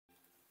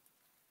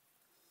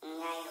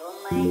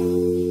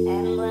Đi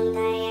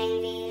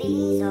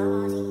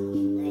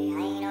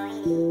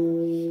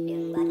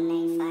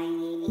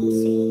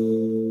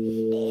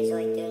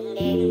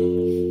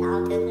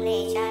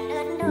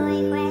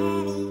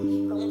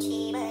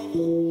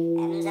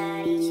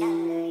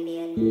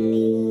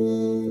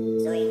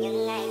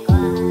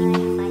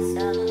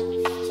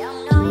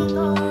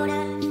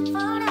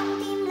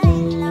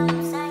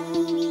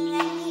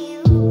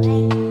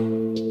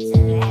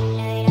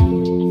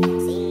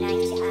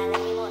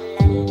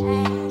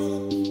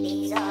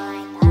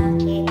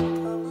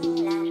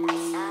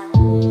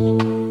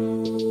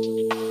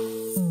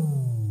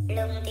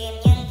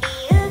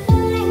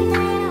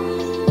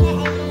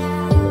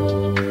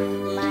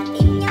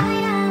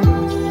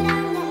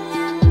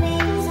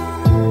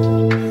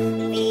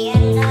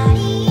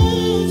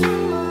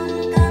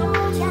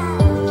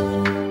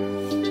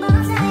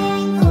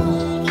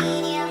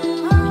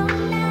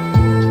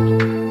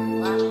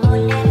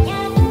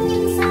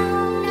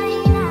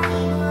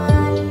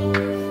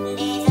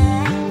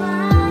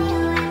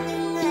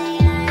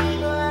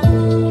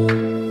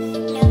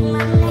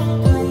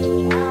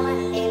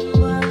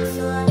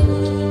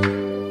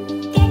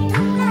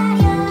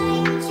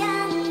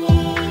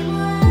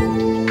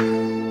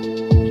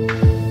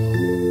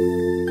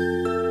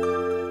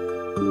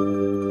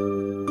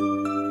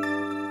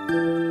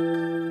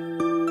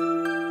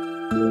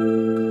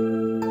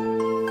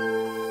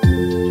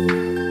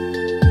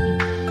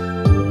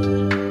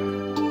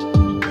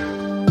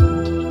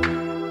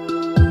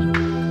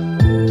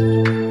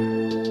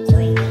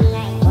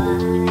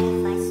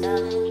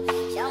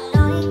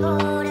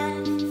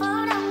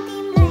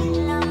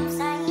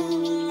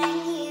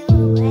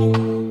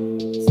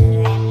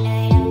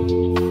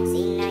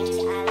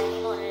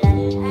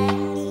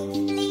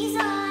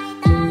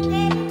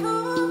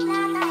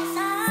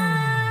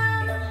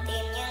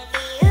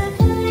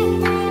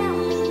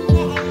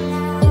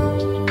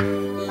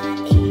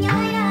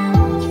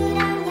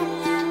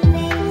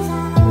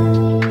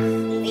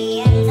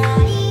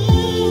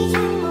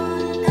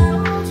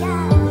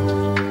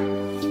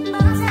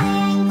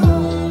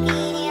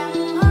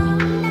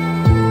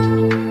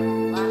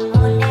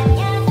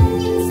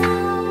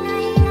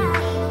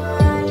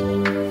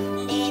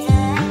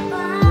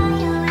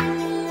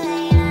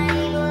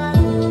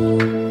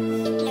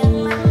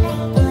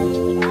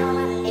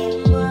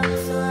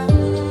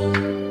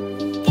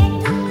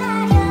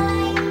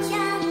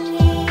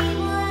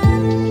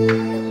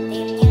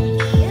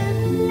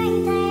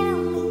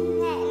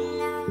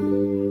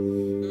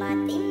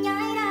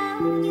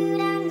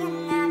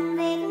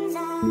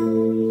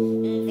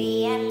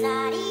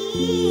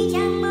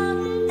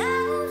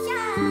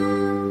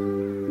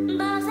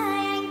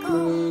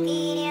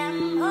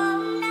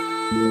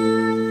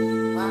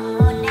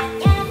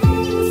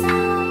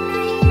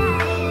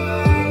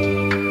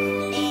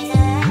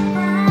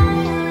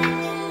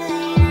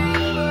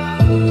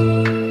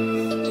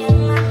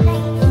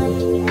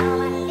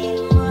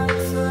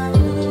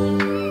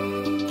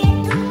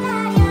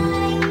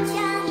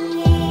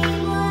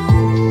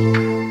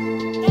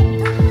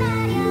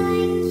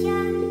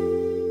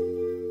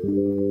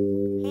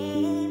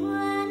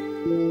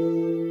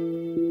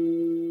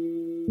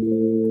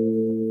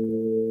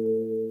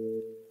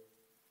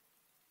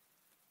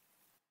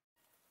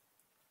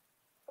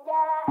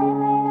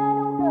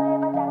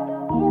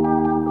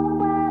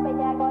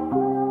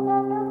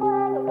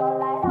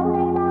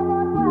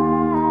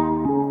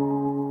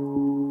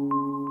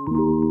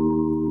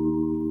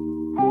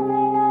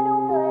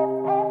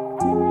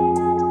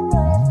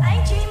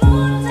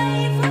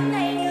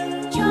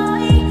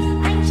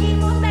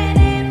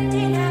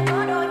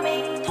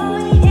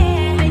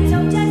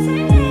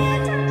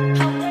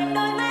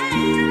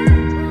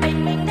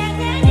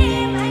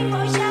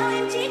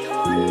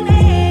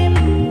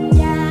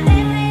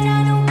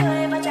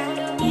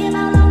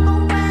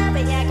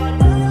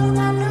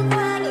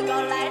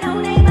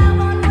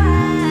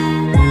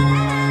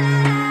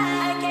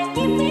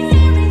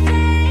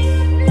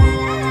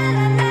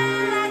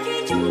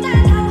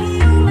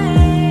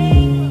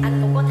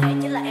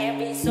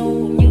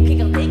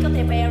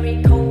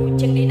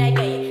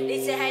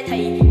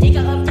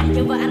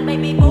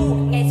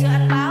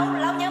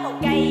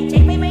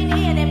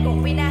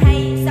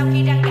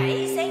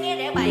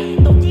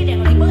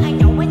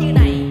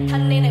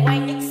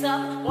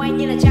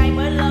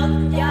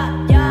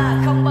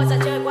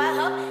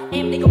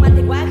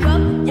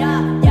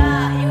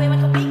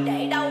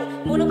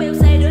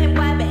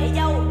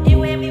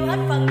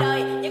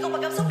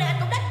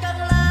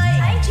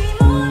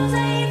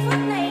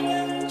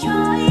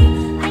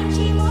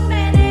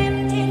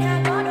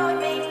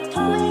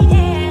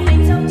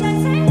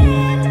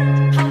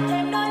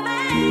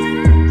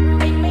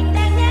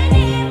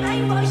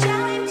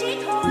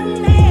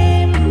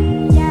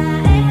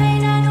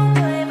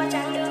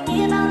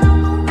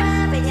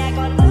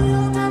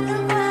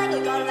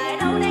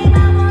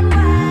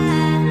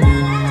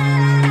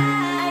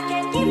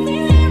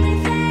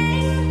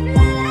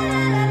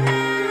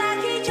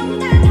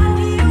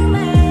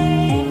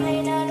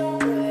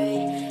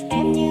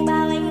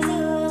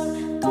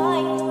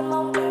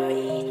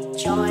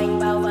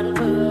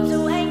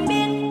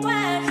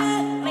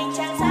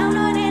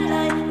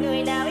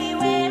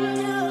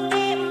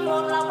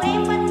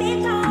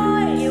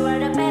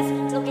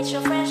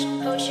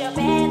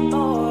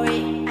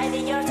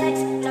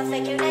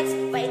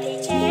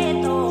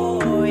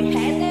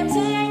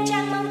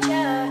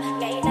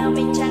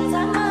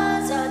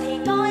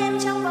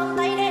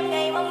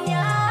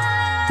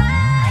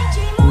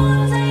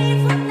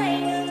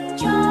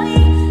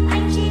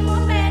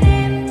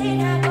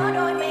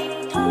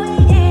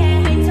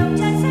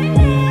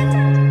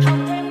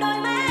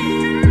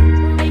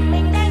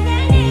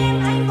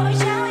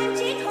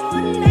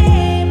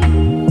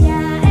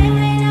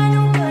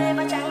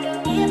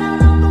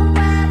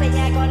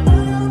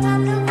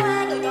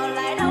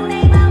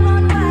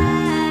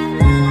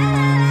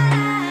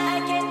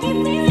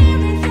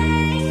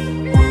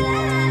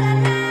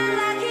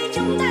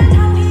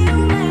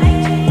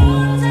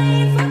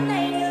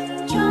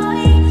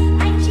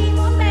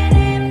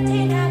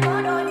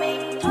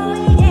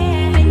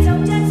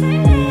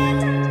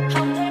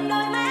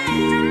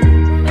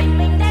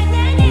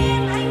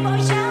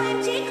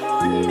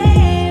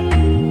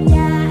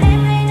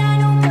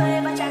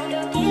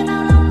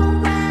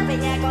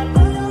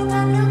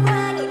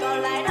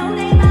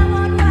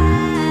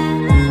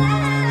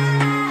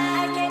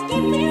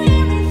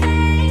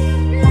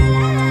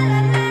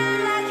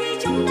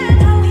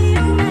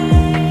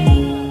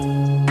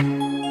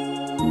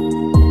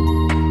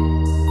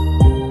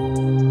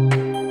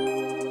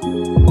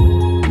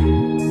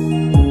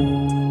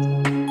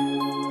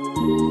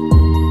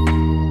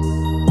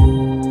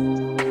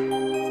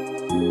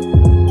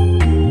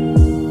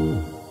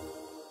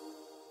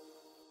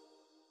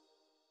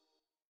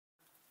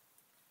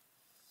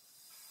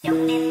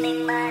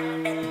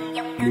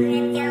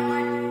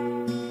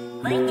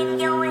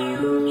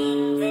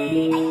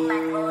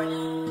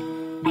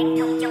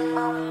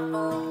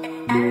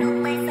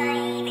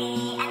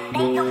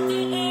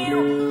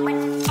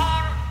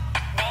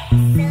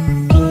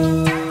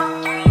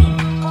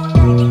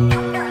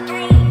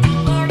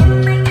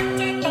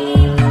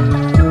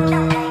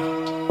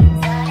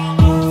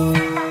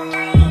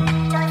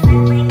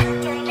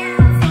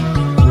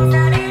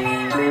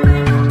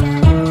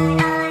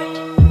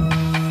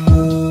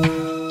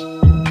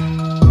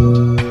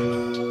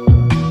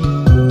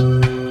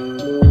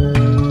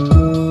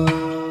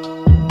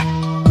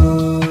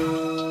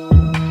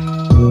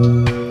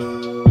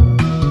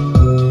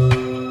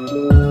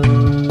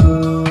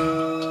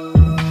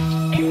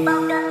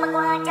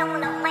hoa trong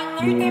lòng anh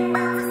như thêm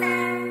bao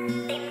xa,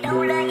 tìm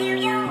đâu lời yêu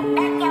dấu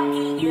đã nhau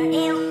khi vừa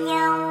yêu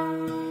nhau.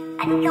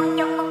 Anh không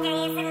trong một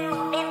ngày xin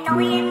một đêm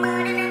thôi em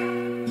mơ đến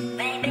anh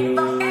về bên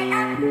vòng tay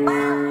ấm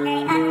bao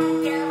ngày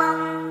anh chờ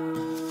mong.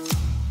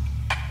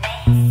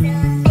 Ngày xưa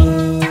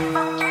tình trong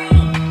vòng tay,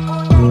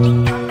 cuộc đời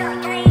tình không đổi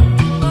thay,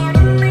 nghèo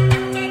đến mấy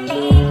năm chết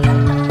đi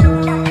vẫn còn lúc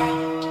đau này.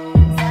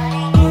 Giờ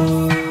đây em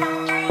xa tầm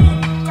tay,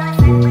 trôi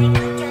sang mây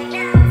phương trời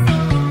nào, xin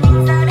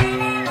mình giờ đây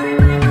lẻ loi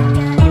mãi mong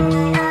chờ em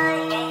người ơi.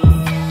 Ngày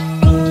xưa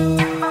tình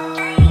trong vòng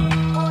tay,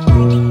 cuộc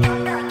đời tình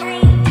không đổi thay,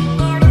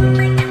 nghèo đến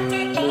mấy năm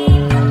chết đi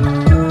vẫn còn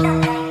lúc đau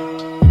này.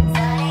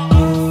 Giờ đây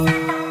em xa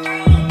tầm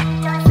tay,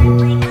 trôi sang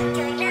mây phương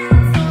trời nào,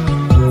 xin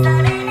mình giờ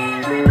đây lẻ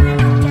loi mãi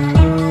mong chờ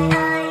em người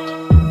ơi.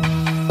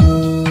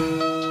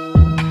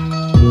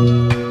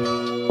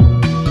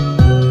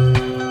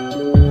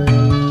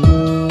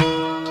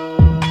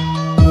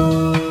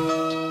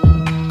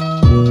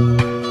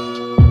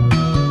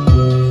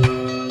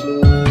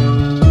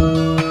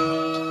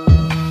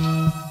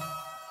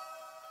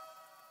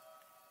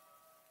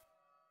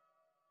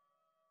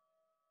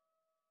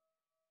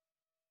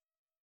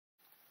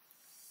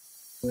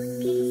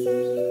 Khi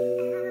rơi nước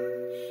nào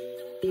nhìn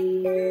thật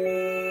ấm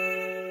áp,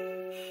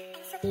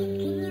 anh xuất hiện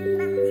khi như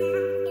băng giá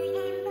đời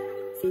em bỗng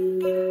dần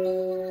cao đi.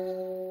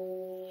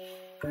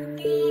 Cuộc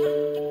đời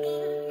anh từng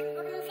kinh là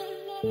một phim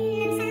nên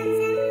làm sao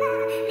dám mơ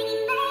mình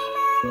bay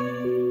mất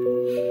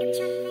đập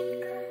trọn anh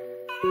cùng ai.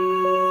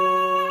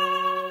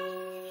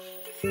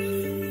 Em phải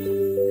rời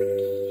bất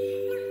kỳ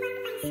nước mắt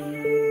anh rơi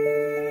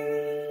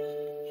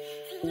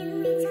vì những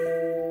lý do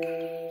cả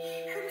đời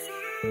không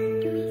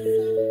dám đối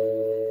diện.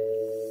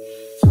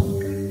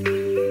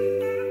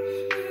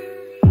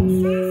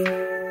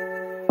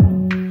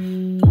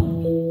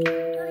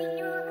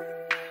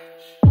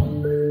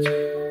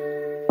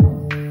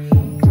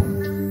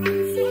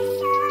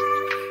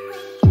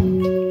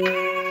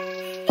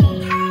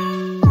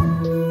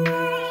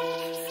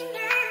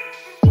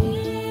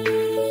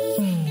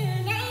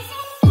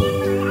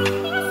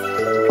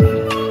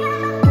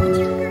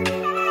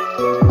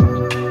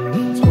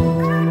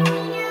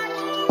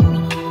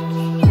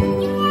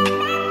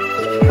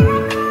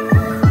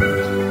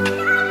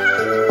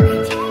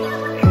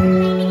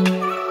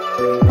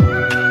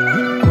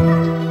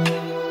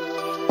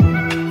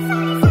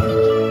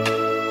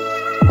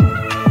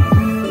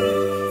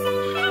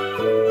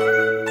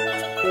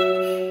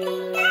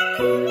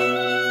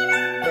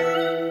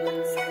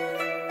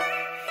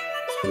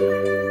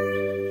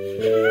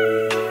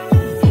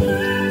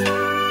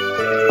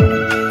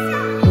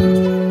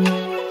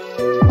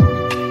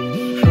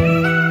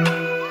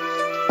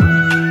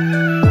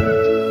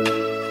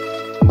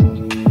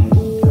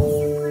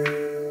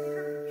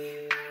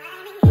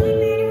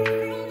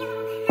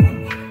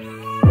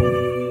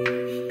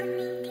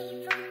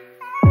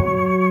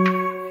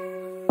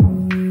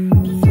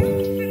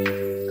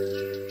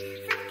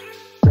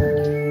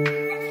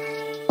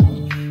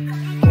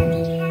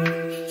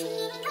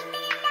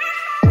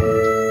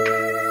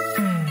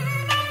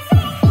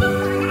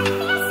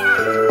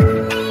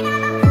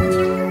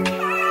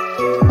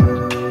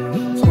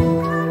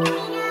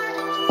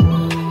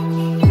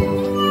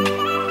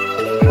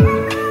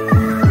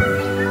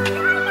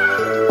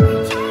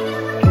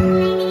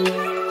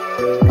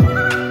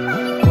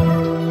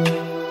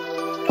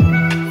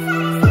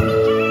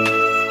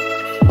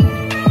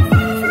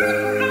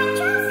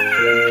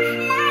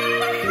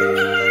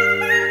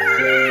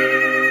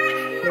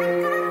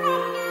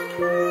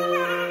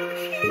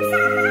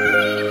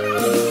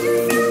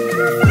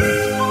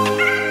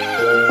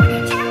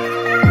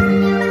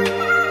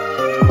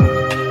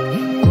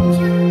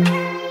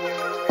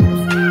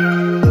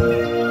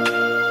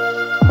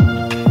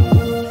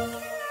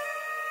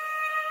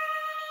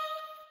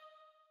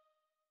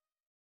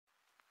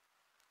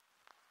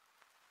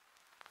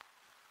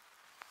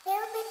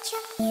 Nếu biết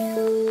trước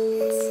yêu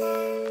là xa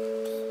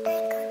thì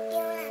ai còn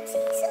yêu làm gì,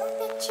 dẫu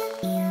biết trước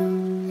yêu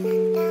là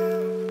đau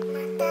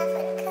mà ta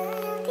vẫn cứ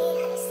yêu thì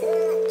hãy giữ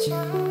lại cho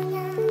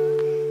nhau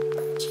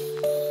bầu trời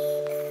ký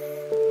ức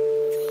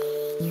về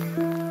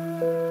nhau.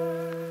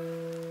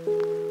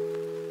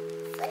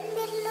 Vẫn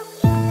biết lúc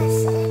yêu là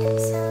sẽ đậm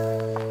sâu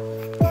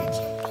mà ta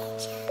chẳng thể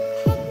trả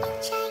hết những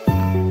trái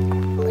ngang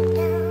buồn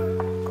đau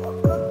của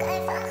cuộc cãi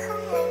vã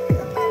không lành cứ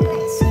mang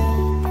lại suy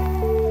tư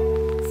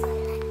rồi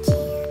là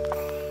chia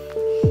tay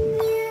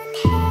như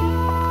thế.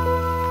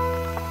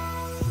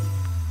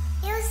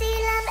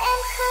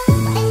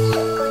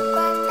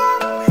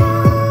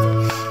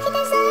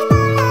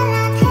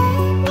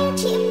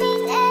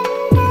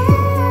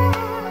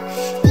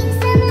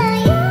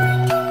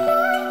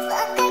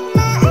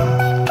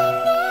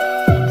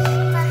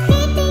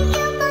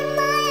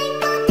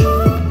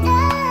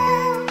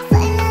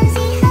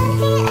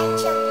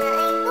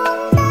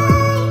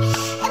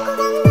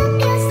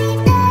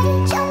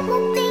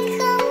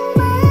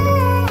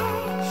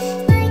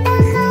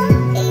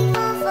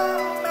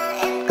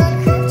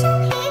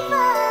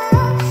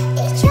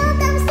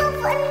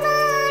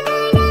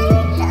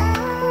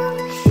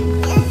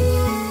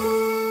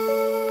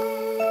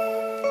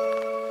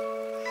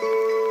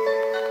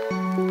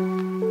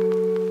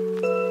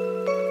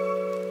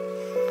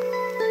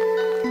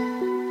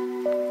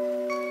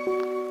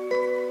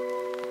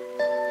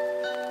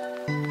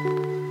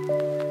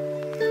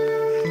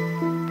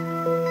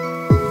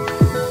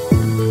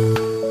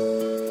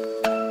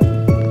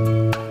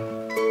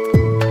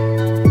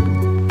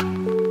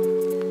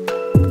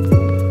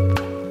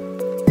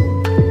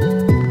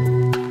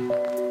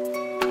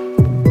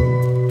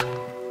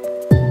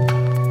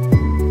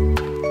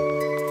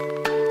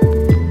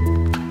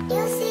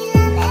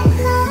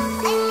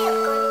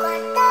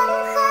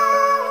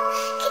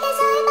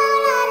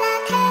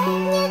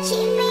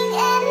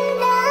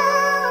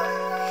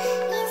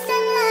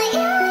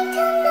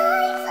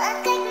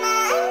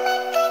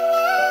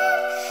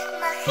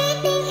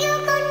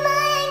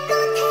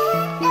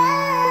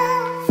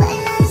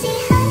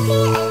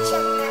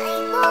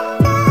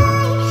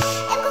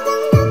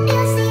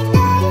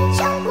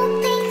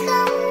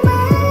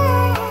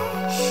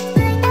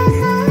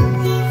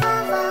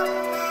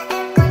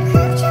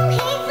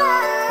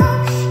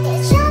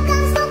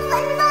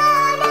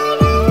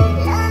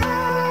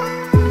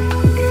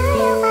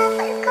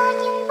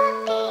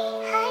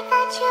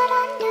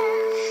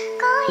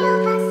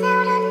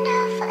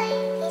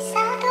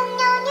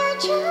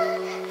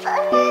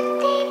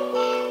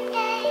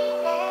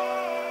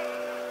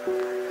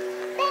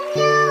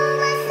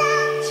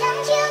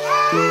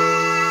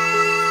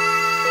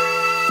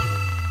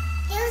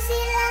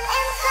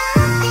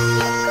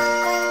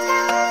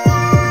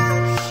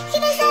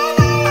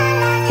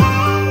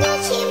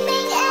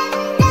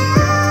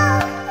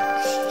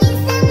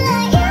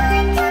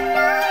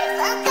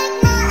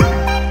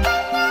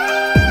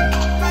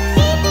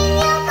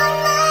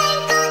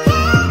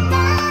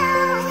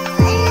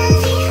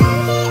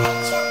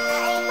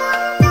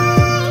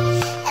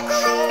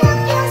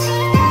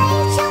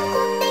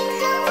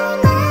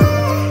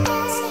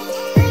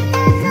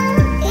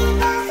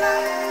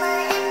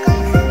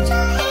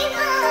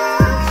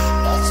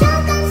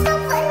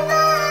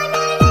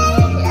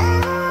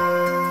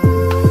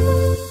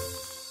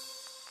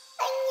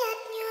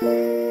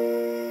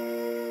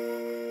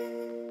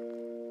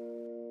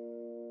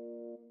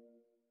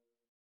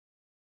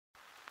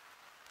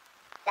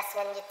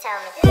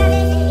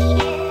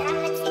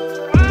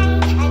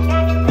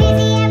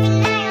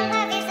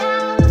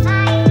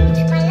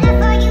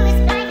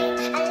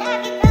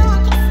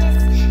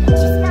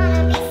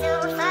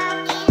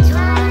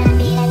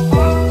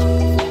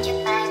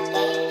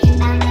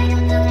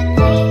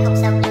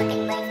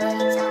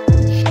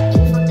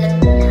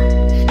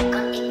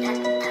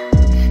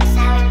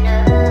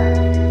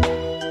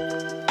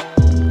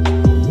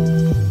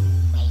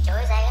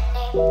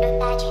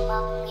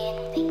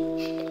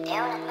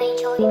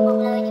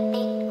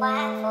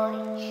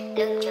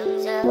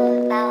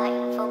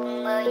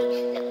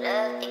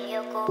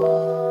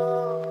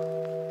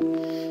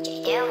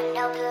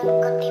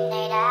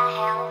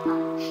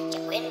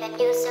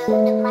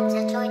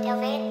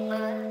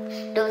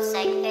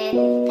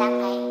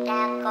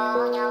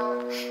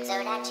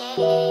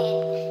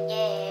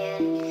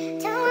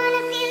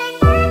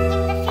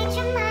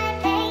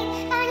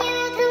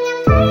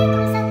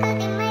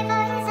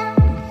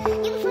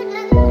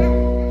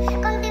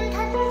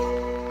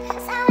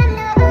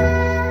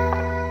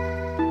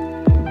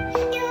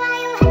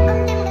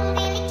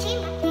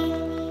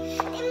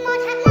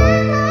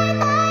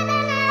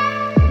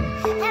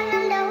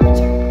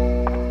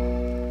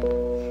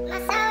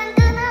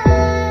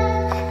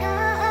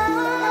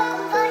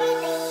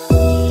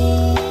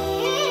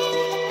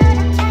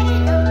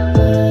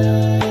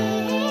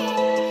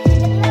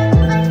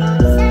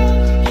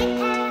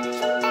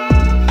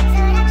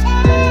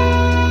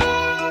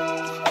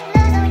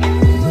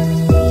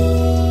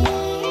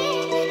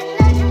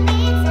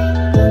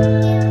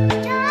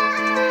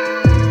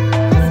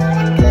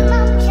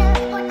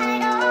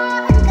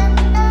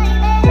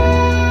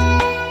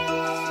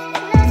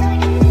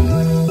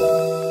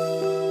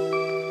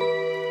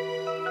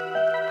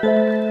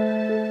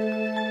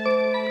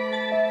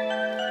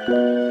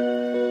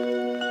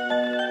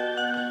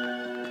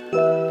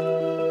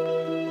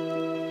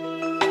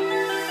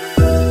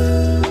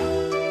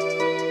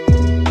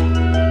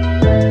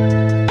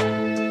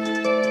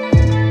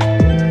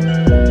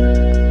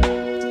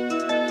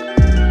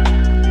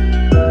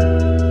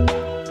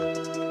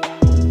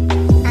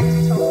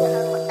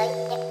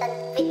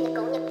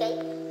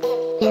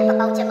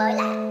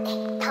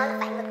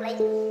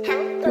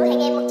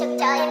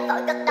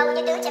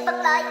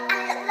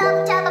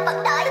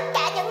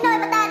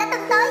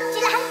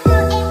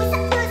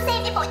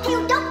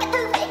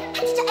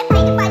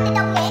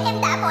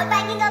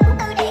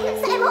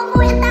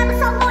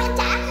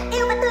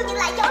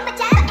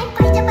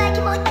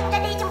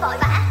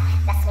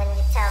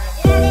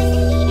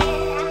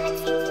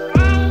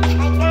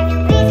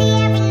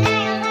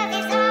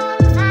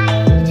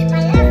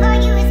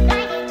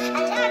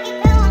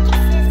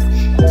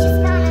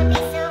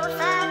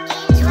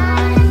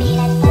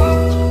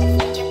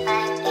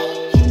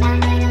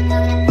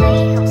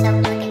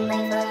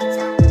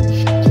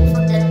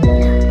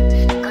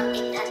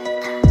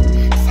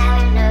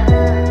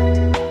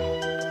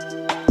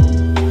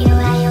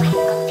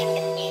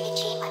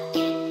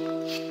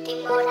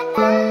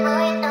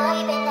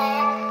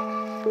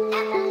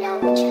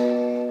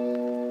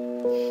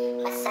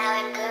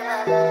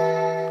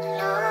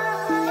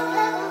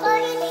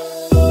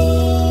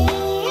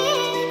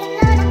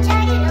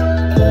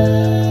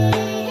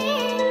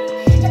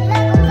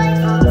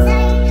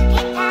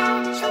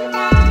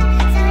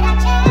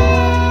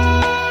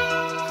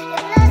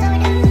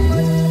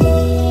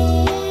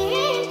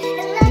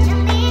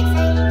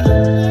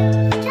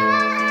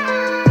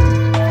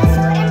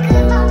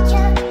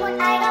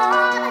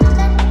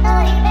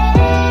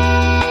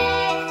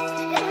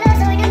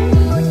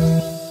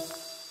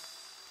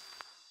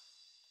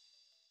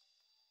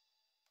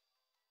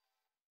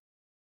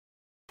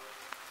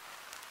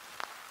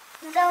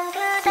 Dòng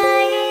thư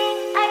tay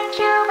anh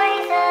trao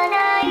bây giờ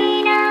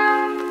này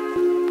nào,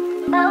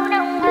 bao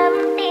nồng ấm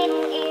tin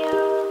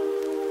yêu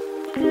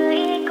gửi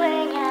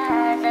quê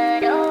nhà giờ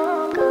đâu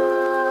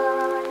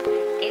còn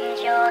tìm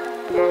chốn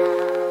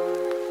nào,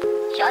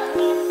 chọn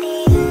niềm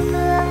tin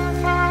phương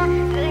xa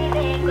gửi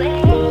về quê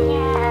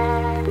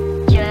nhà.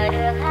 Chờ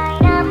được 2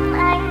 năm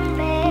anh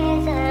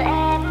bây giờ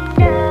em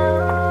đâu.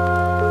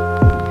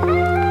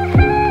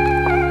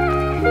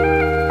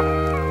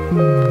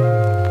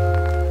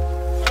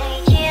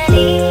 Ngày chia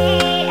đi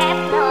em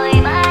nói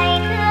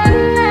mãi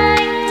thương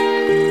anh,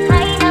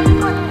 2 năm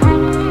quân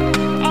hành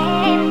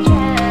em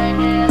chờ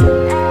được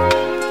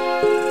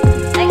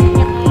anh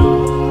nhập ngũ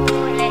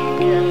lên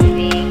đường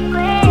vì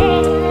quê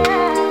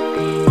hương,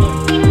 niềm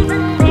tin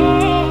vững bền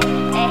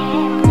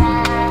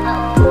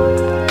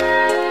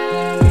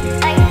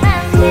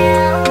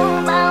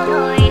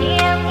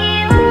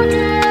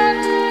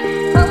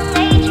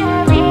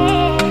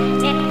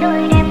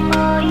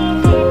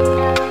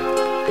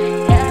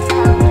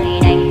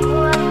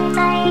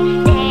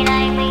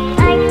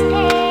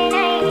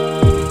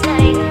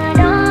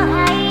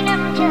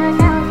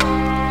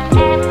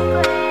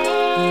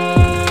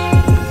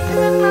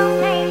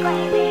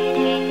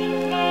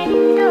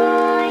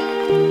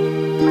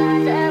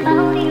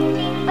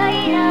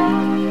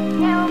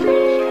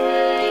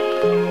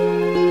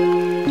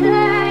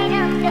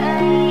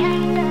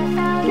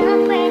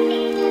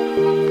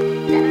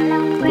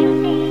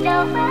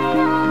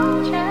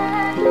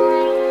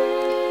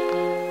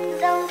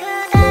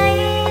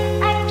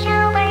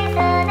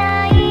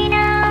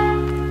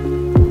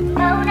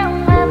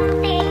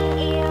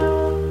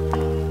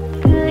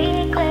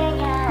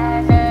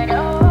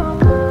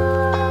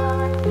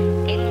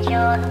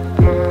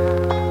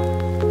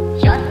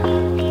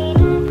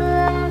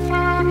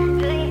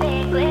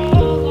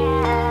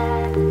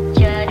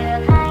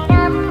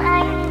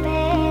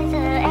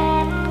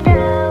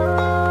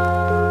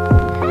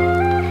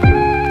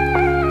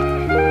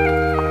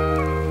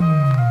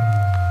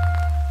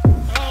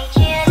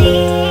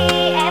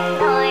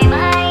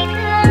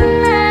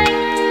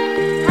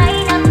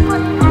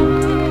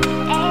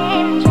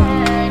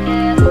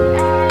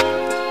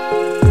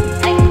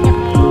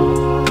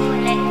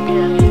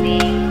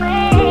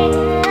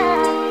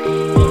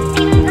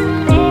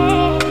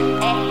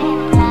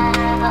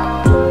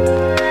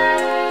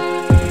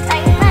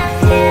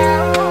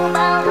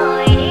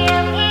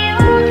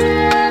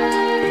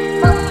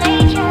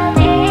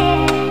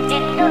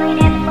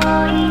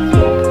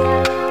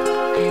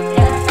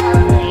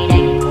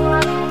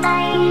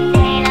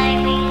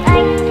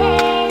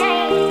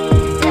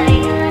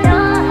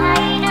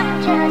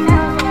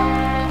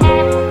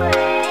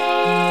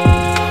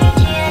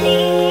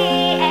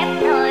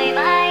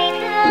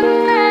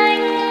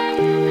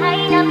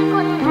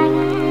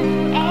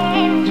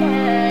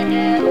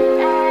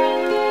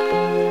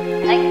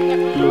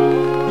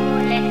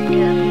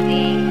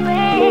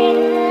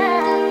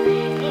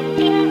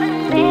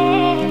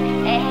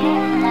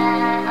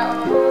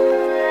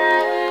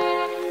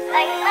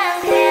anh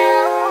mang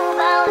theo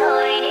bao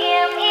nỗi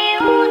niềm yêu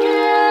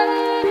thương,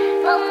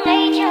 mong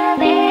ngày trở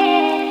về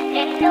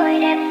đến đôi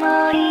đẹp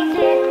môi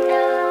duyên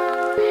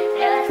đầu.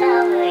 Lỡ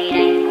sao người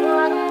đành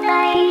buông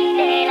tay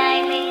để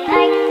lại mình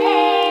anh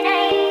thế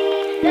này,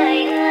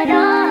 lời hứa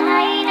đó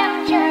hai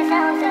năm chờ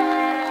sao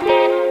giờ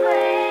em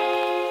quên.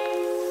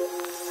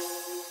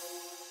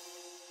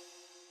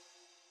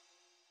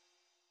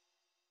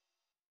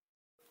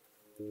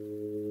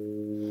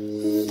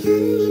 Người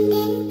thân em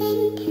đến bên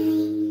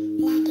đời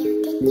là điều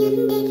tuyệt nhất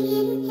để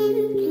khiến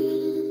em cười.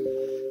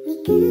 Vì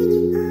cứ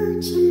những ô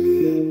trên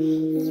mưa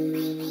như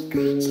mây bay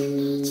qua chẳng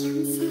hề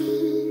trong say.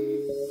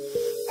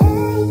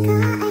 Ơi có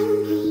anh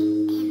này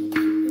em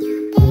thật nhỏ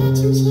bé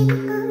trong chiếc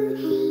ôm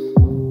này,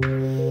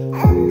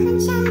 ấm hơn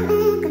trăng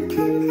mà còn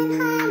thơm hơn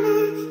hoa mà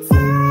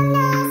sao em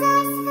nỡ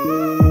rời xa.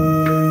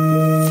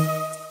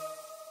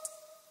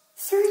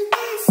 Rồi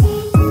ta sẽ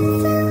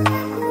cùng nhau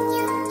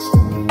trên con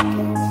đường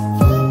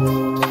phía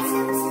bên kia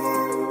dòng sông,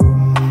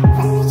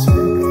 và người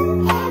chung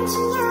hướng em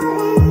cho nhau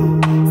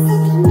là sẽ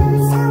thành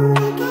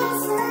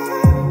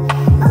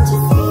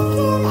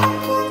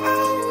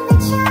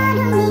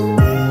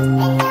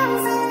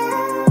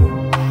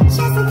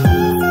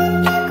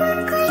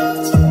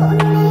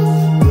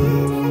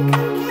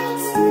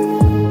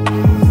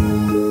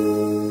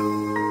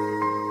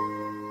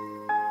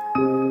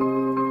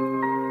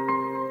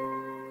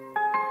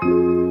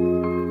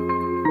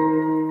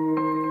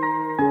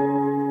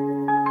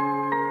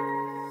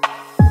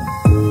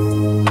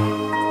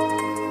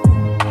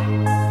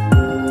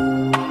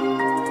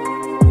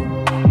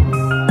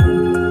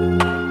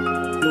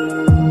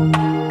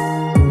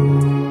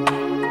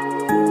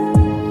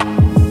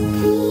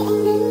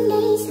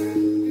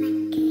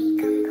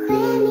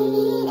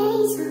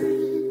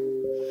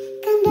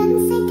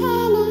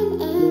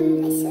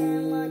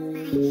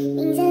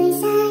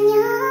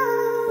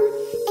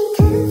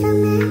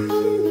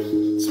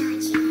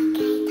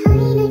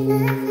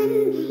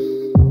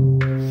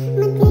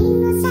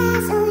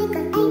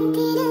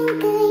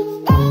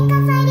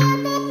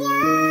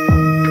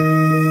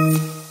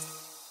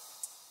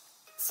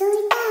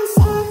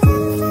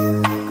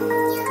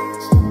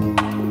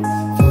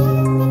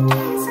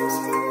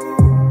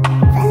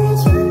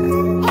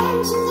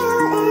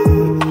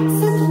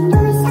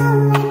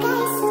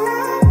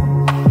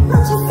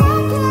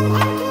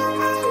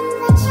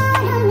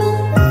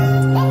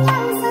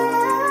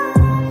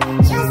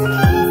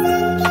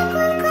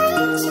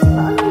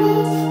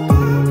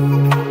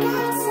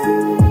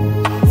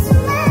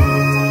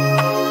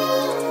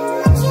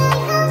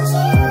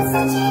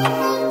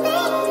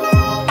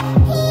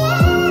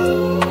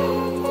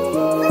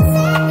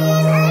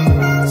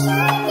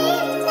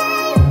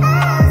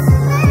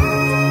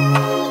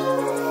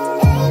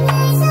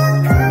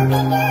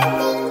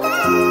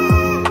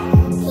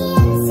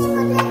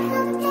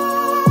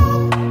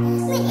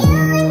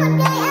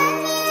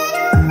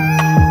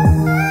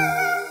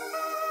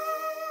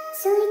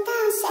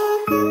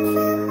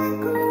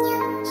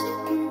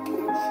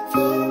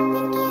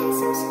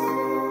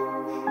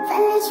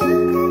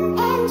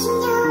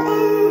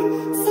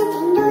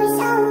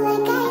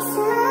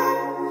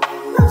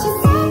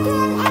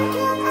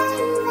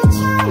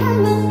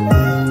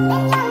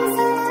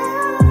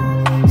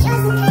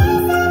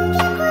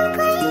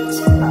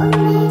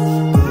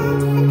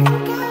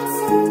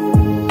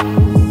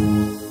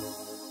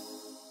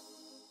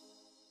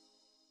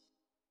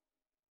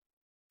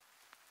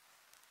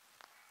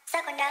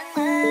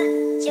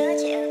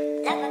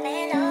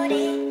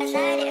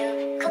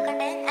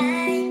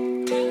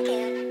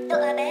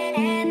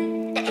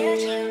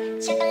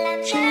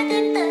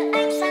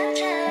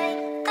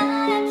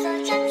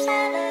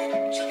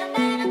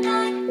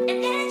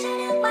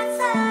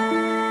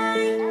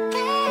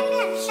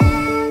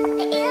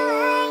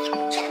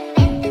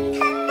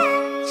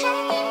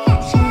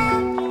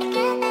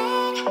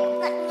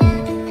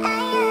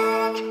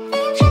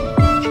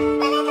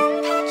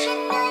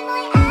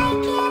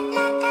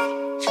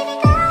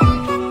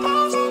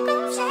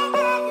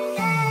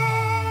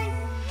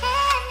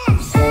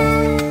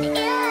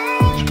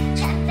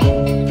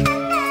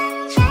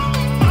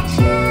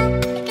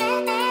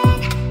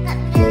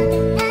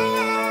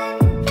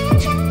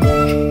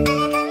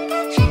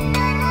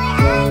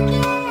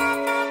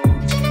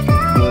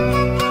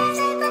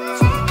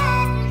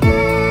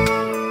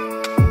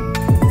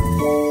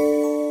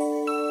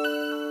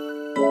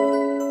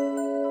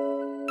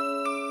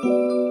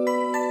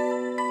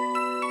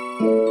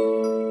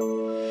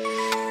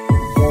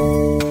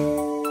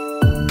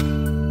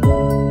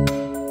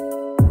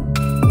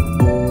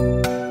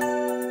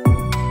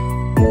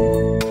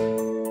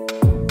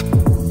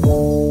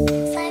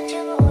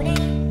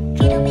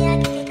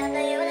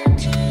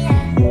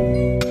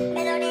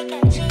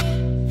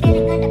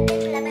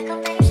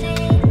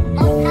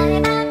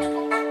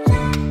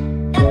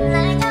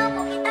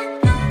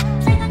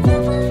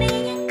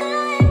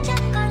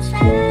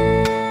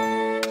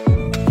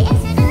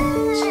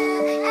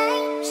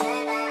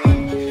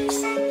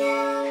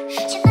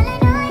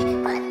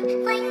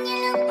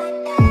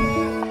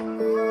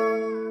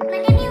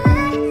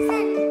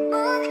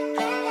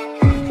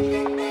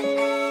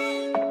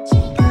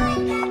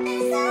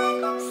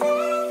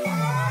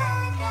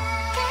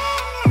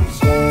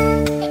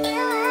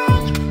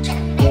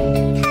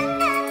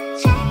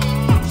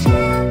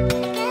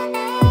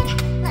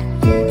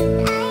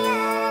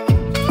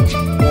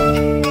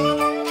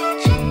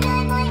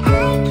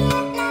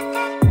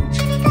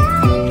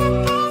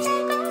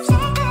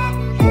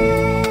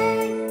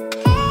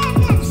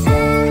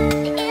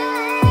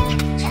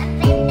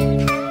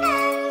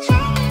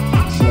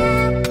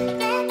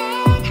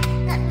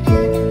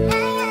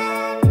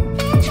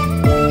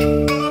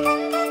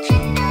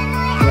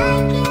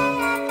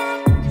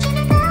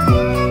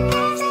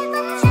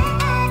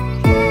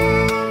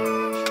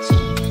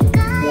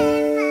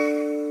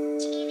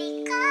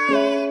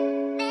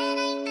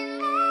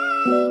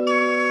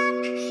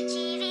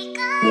Chỉ vì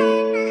có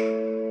em mà,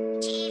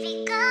 chỉ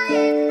vì có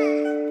em mà.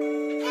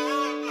 Thế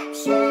em làm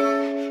sao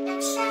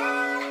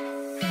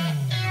để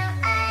yêu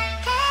anh?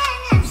 Thế em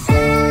làm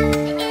sao để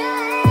yêu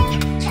anh?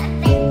 Trọn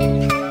vẹn từng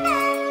tháng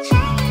năm,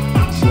 trái tim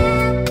đã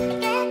chưa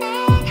kế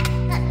bên,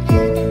 ngọt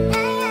ngào từng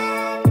nơi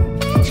anh.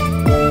 Biết chẳng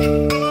biết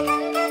ai đã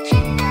thấm thiết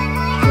chuyện đời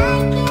ai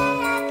kia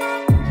là thật.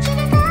 Chỉ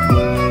vì có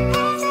em làm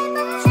thế giới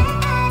bỗng sẽ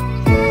thật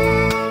gần.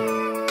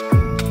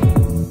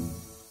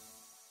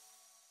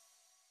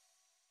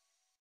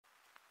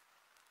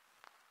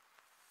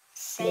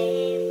 Xe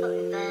vội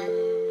vàng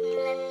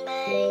lăn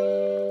bánh,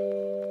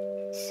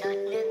 giọt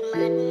nước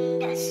mắt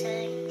đã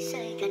rơi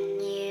thật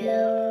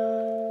nhiều.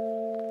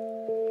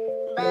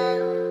 Bao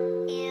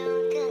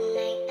yêu thương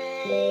ngày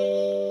ấy,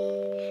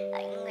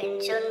 anh nguyện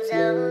chôn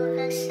giấu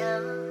khắc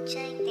sâu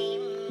trái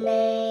tim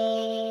này.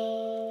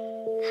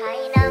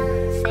 2 năm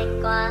sẽ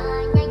qua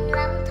nhanh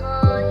lắm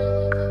thôi,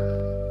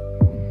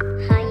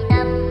 2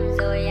 năm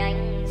rồi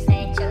anh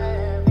sẽ trở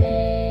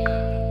về.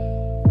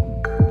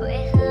 Quê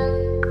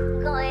hương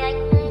gọi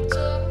anh nơi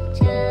chiến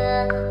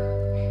trường,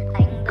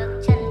 anh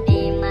bước chân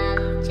đi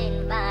mang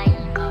trên vai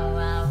màu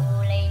áo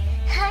lính.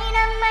 2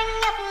 năm anh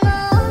ngập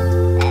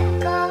ngừng, em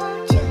có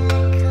chừng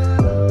hay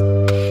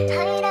không?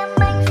 2 năm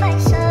anh phải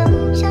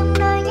sống trong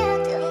nỗi nhớ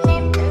thương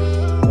em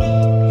từng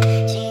đêm.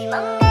 Chỉ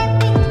mong em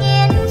bình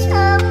yên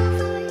sống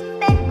vui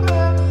bên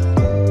cuộc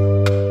đời.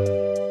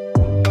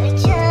 Đợi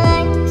chờ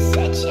anh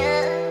sẽ trở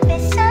về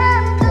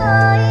sớm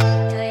thôi.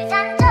 Thời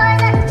gian trôi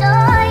dần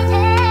trôi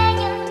thế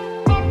nhưng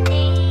em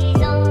đi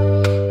rồi.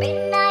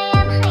 Bên ai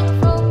em hạnh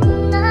phúc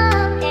ngỡ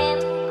em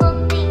cuộc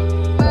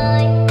tình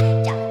mới.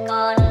 Chẳng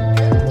còn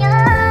thương nhớ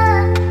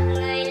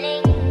người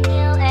lính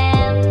yêu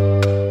em,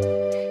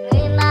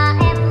 người mà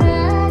em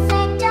hứa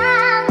sẽ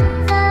chẳng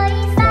rời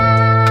xa.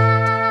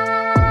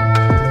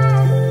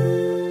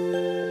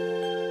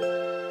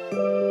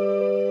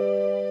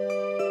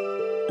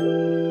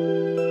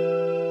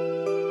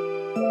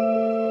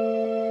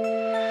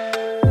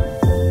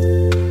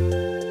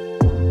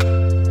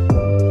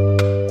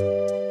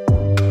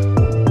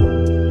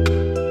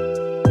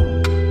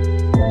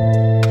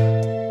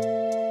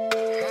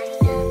 Hai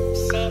năm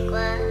sẽ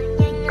qua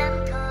nhanh lắm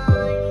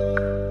thôi,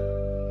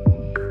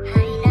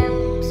 2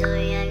 năm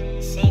rồi anh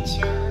sẽ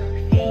trở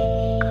về.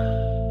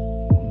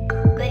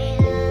 Quê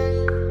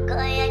hương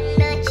gọi anh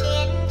nơi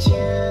chiến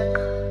trường,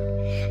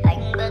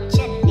 anh bước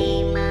chân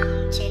đi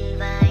mang trên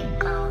vai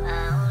màu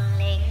áo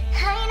lính.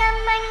 2 năm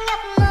anh ngập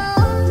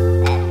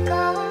ngừng, em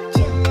có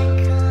chừng hay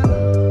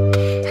không?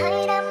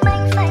 2 năm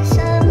anh phải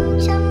sống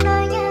trong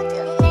nỗi nhớ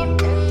thương em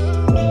từng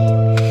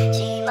đêm.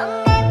 Chỉ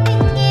mong em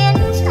bình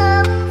yên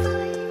sống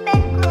vui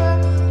bên cuộc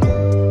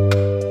đời.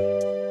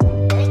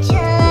 Đợi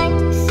chờ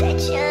anh sẽ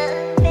trở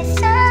về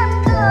sớm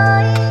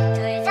thôi.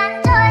 Thời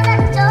gian trôi dần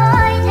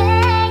trôi thế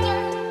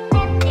nhưng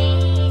em đi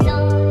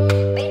rồi.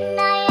 Bên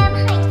ai em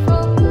hạnh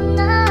phúc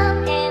ngỡ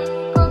em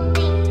cuộc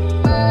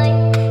tình mới.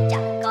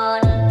 Chẳng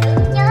còn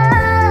thương nhớ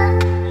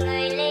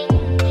người lính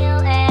yêu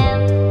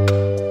em,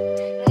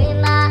 người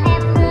mà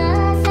em hứa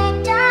sẽ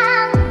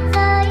chẳng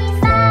rời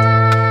xa.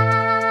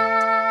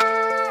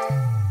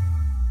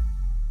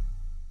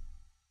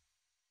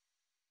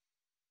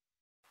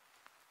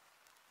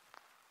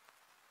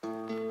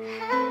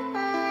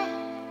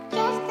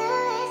 Just do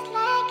it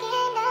like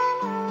in a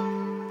movie.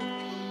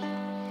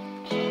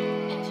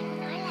 Em chỉ muốn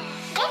nói là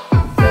ghét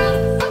vào tay,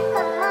 ghét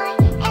vào môi.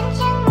 Em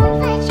chẳng muốn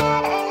phải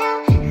chờ đợi lâu.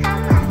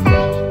 Không mỏi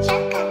tay,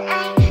 chẳng cần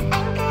ai.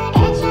 Anh cứ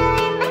để cho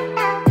em bắt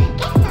đầu.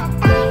 Ghét vào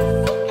tay,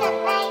 xích gần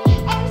đây.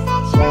 Em sẽ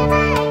chơi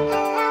với anh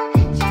thật lâu.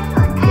 Chẳng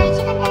một ai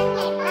chỉ cần anh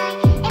ngày mai.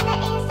 Em đã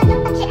in sâu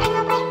trong tâm trí anh,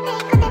 oh baby.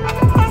 Có thể mà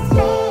rất là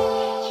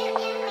sweet.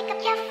 Make up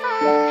your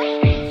phone.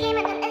 Khi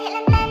mà từng anh hiện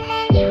lên tên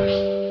em.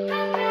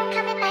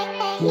 Không biết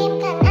baby, em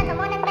cần anh và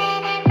muốn anh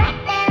bên em right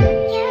now.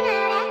 You know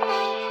that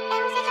way.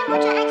 Em sẽ chẳng muốn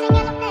cho anh thấy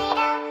nghe lúc này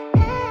đâu.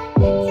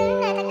 Giữ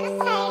người ta cứ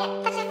say đẹp.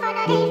 Ta sẽ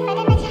follow đi, phải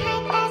đến đây chỉ hai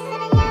ta sẽ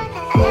bên nhau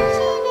thật lâu. Em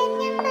chỉ biết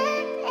nhắm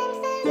mắt, em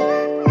sẽ giúp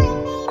anh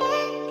đi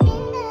đến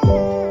thiên đường.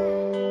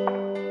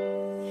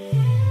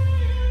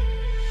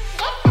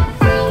 Ghét vào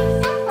tay,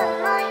 ghét vào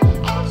môi.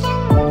 Em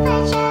chẳng muốn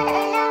phải chờ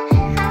đợi lâu.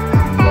 Không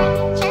mỏi tay,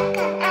 chẳng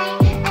cần ai.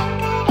 Anh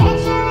cứ để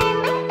cho em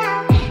bắt đầu.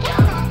 Ghét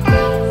vào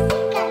tay,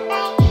 xích gần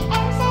đây.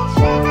 Em sẽ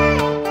chơi với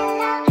anh thật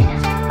lâu. Chẳng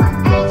một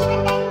ai chỉ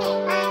cần anh ngày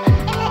mai.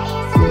 Em đã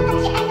in sâu trong tâm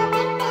trí anh, oh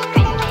baby. Có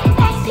thể mà rất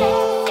là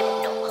sweet.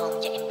 Em nụ hôn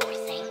cho em buổi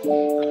sáng,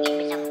 mình nghỉ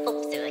 15 phút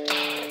giữa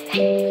ca.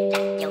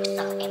 Đặt dấu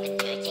son em lên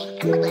giữa chén,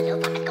 ánh mắt là lửa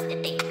và anh không thể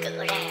tìm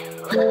cửa ra.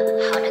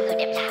 Họ nói người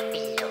đẹp là vì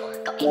lụa,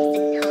 còn em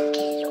xinh hơn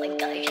khi lụa em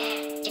cởi ra.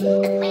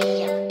 Chính tầng mây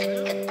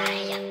thính gần tai,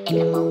 em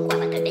là món quà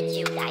mà thời để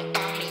chiêu đãi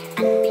ta.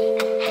 Vì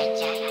anh hai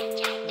trái,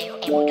 nếu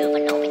em muốn đưa vào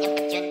lỗ với nhắm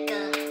cặp trên cơ,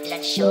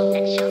 lên show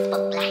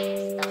spotlight.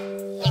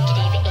 Nhưng khi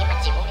đi với em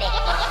anh chỉ muốn đen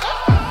em.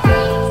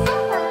 Tay,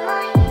 xách vào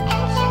môi.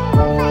 Em chẳng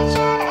muốn phải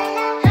chờ đợi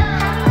lâu. Không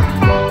mỏi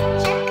tay,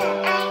 chẳng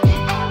cần ai.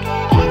 Anh cứ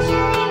để cho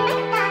em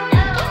bắt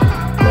đầu.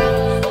 Ghét vào tay,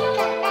 xích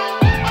gần đây.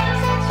 Em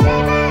sẽ chơi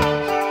với anh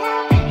thật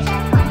lâu.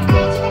 Chẳng một ai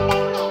chỉ cần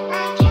anh ngày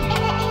mai.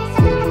 Em đã in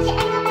sâu trong tâm trí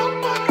anh, oh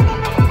baby. Có thể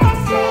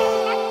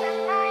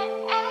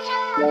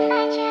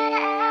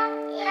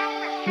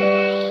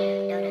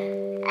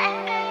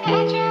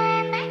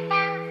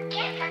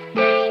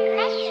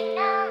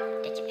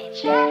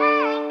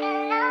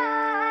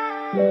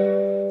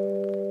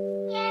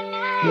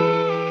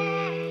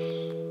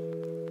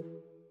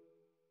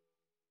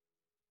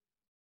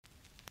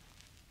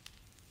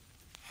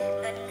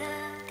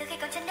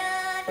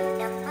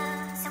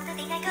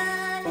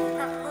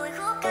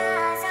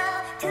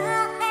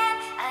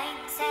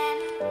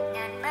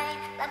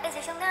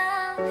theo trong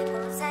ngao ngủ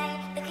say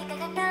từ khi càng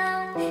gần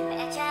đau.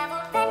 Mẹ cha vun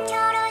vén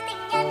cho đôi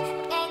tình nhân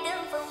một ngày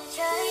tương phùng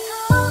trời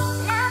thu.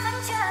 Lá vẫn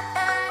chưa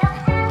tàn,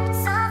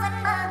 gió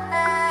vẫn mơ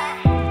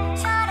màng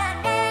cho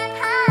đàn em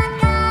hát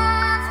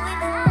ca vui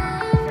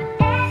mừng.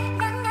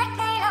 Nắng ngắt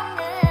ngay lòng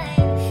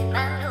người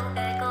mang nụ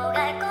cười cô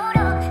gái cố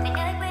độ về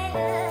nơi quê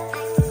hương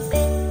thanh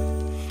bình.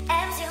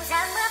 Em dịu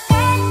dàng bước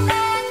đến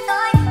bên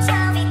tôi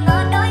trao vị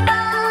ngọt đôi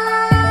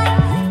môi,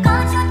 có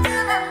chút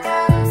thương âm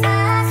thầm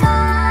xa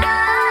xôi.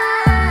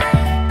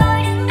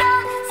 Tôi đứng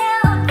đó gieo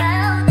hồn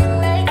vào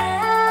từng lời thơ,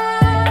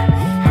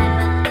 hát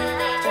bằng từ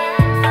về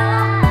trên phố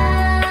mơ.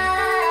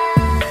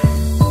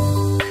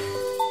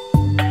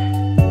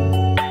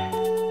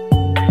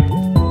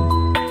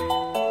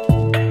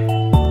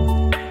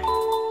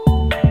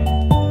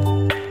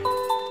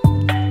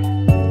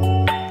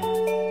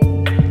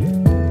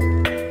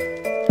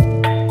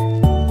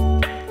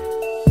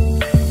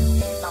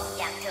 Bóng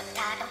dáng thước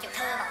tha trong chiều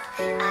thơ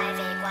mộng, ai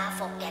về qua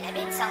phố ghé lại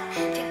bên sông.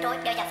 Thuyền trôi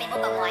đeo dạt về một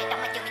bờ ngoài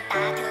trong màn trường mình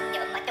ta thương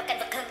nhớ mặt trong cảnh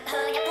vật thương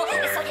thơ nhạc thuốc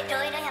để sâu về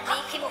trời nơi hàng mi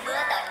khi mùa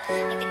mưa tới.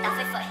 Những tiếng tao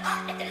phơi phới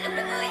để từ lúc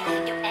đợi người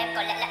giúp em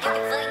có lẽ là yêu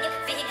tuyệt vời nhất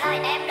vì hình hài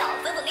em đó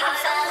với vườn nghĩ không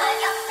sâu hơi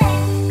nhóc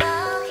tên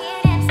có khiến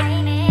em say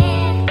mê,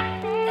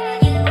 tựa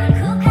như một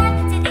khúc hát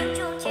dưới tiếng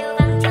chuông chiều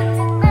vang trong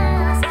giấc mơ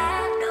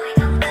xa. Đôi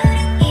thông cứ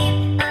đứng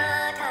im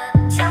thở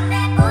trong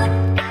đêm buốt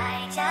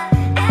đại trao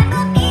em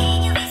bước đi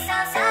như vì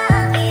sao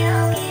sáng yêu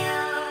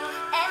yêu.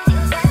 Em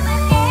dịu dàng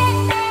bước đến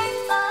bên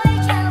phôi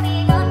trao vị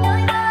ngọt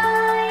đôi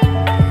môi,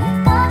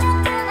 có chút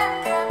thương âm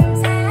thầm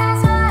xa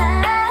xôi.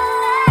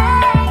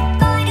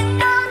 Tôi đứng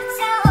đó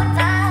gieo hồn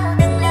vào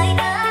từng lời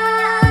thơ,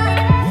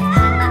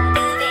 hát bằng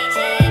từ về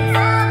trên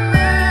phố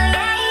mơ.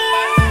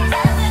 Em dịu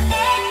dàng bước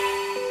đến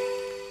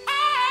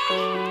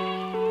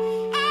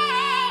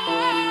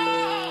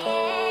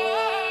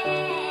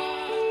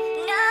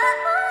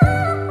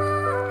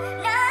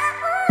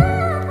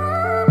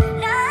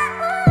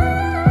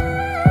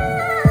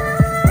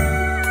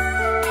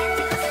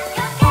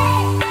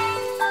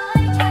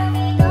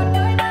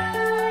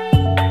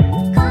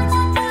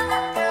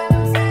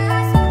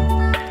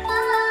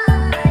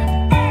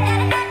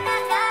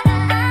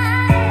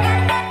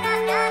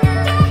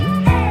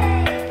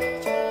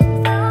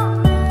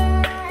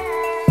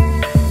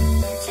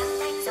trăng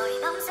thanh rồi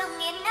bóng sông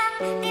nghiêng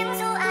nắng, tiếng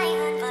ru ai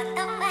hơn vờn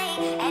tóc mây.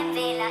 Em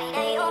về lại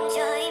đây ôm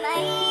trời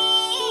mây,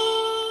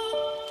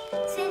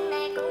 duyên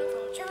này cũng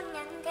vùng chôn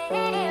nhân thế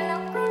để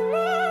lòng quên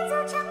lý do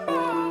trắng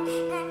bề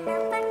ngàn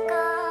năm vẫn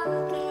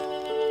còn kề.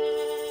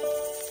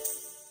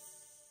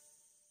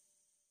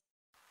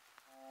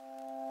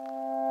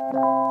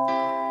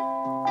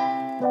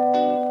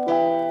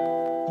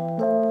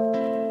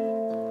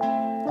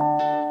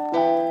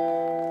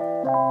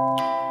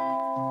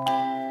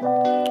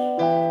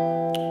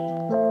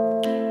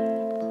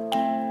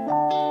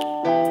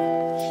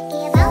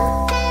 Kìa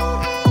bóng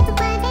dáng ai vụt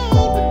qua đây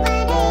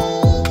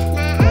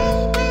mà ai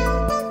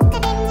đâu thức cả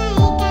đêm ngày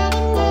cả đêm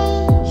ngày.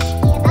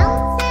 Kìa bóng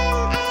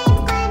dáng ai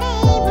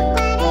vụt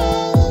qua đây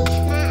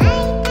mà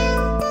ai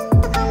đâu thức.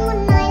 Tôi không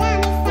muốn nói là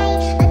mình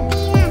say, bất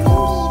kỳ làm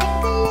gì vẫn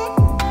cứ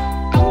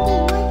lướt.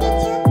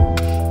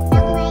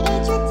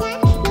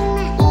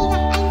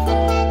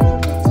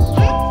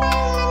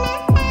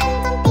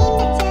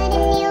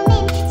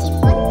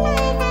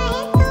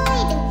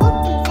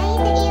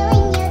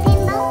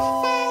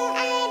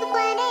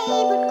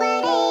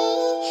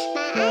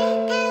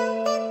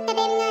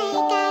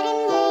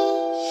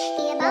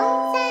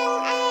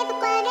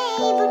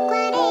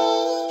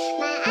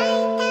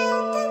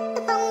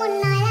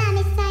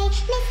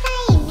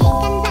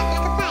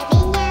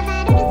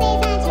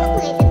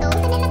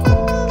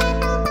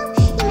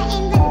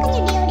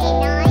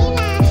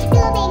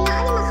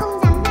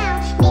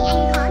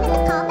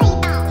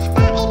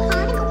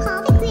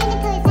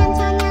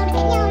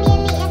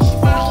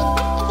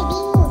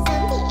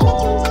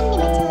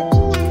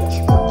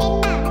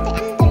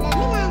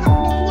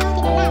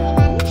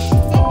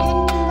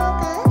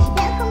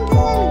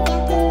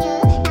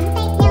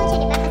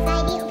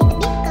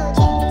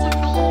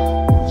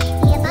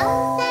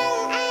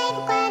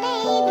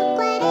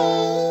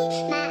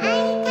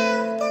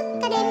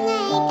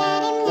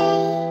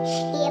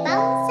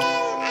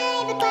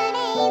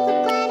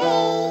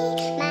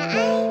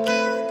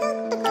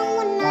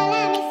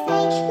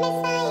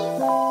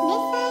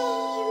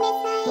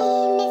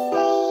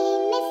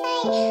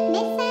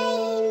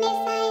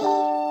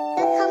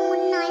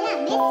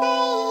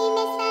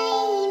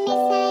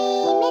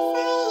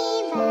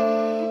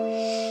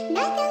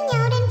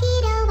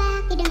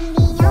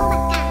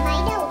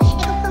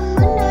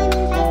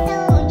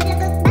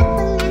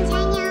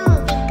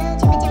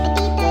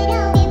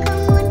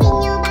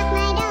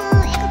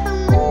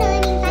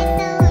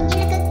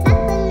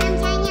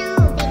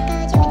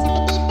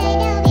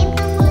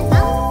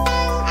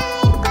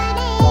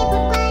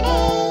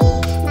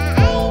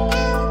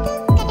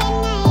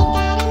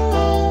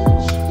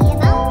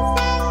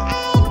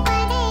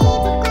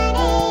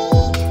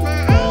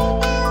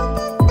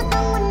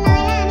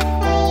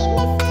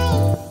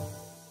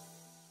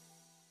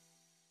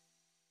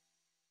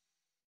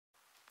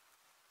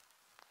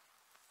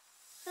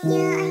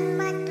 Nhớ ánh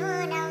mắt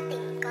thua đau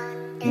tình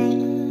còn đây,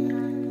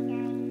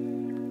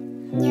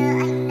 nhớ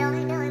anh nói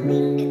đôi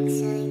mình đừng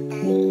rời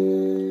tay,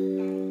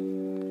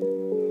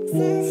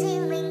 giữ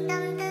riêng mình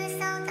tâm tư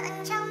sâu tận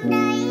trong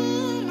đáy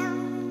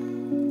lòng.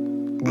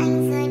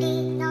 Anh rời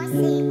đi nói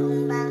gì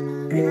cũng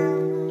bằng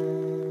không.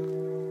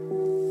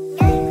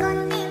 Đời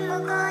con tim mồ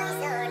côi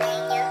giờ đây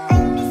nhớ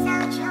anh biết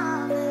sao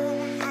cho vừa.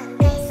 Hàng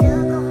ngày xưa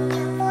cùng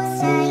như phố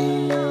giấy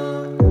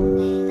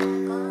ngày mà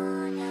có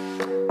nhau.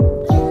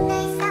 Nhưng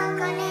nay sao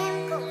còn em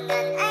cùng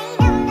ngần ấy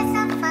năm đã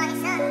sắp phải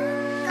dần.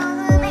 Câu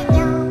hứa bên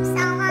nhau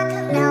sao hoa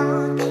thương đầu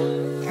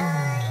tình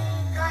thời.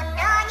 Còn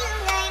đó những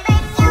ngày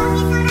bên nhau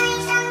nhưng sau đây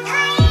chẳng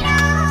thấy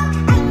đâu.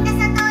 Anh đã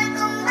xa tôi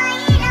cùng bấy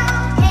lâu.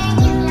 Thế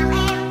nhưng lòng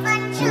em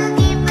vẫn chưa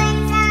kịp quên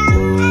dáng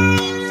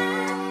anh.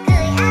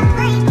 Cười áp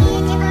bay kia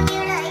thêm bao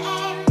nhiêu lời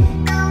em.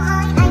 Câu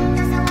hỏi anh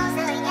tôi sao mau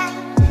rời nhanh.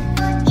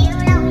 Vuốt yêu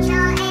lòng cho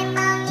em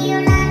bao nhiêu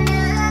là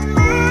nước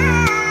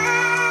mắt.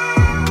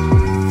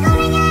 Câu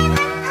này ai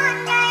vẫn còn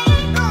đây.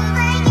 Cùng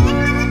với những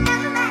ánh mắt ướt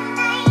đẫm bàn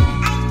tay.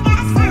 Anh đã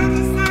xa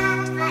thật xa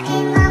và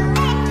em ấm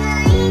bên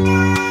người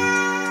ta.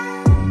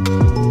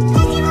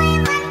 Thế thì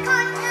em vẫn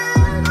còn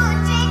thương. Buồn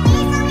trên đi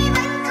sao mi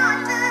vẫn còn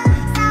mơ.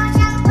 Sao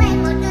chẳng quên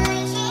một người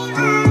chỉ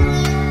mang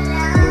những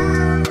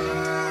lòng.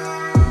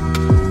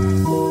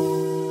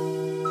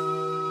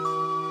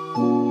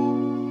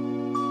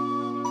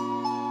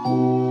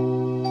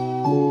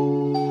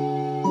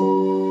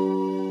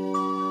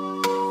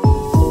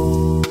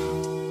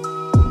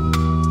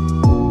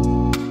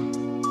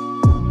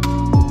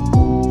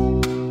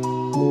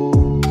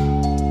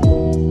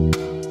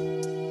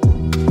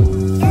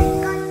 Đời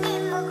con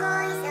tim mồ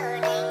côi giờ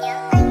đây nhớ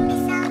anh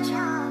biết sao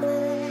cho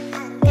vừa.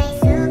 Hàng ngày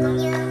xưa cũng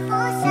như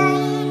phố giấy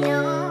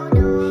nô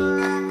đùa.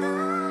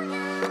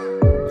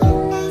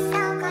 Nhưng nay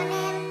sao còn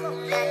em cùng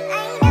lần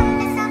ấy năm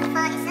đã sắp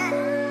phải dần.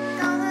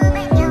 Câu hứa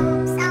bên nhau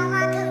sao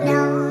hoa thương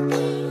đầu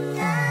tình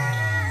thời.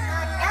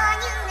 Còn đó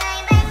những ngày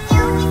bên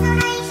nhau nhưng sau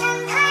đây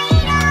chẳng thấy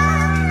đâu.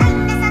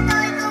 Anh đã xa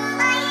tôi cùng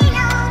bấy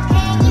lâu.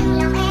 Thế nhưng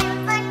lòng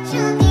em vẫn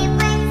chưa kịp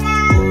quên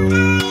dáng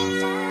anh.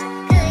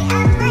 Cười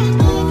áp bay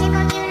kia thêm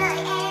bao nhiêu lời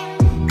em.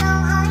 Câu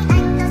hỏi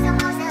anh tôi sao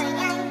mau rời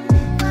nhanh.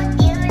 Vuốt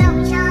yêu lòng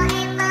cho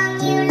em bao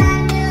nhiêu là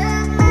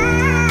nước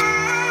mắt.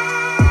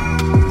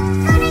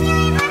 Câu này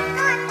ai vẫn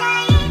còn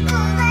đây.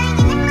 Cùng với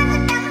những ánh mắt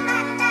ướt đẫm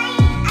bàn tay.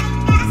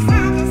 Anh đã xa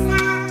thật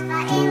xa và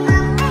em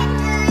ấm bên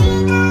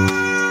người ta.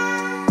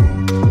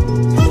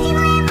 Thế thì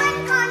em vẫn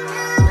còn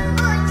thương.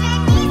 Buồn trên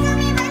đi sao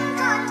mi vẫn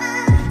còn mơ.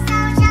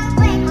 Sao chẳng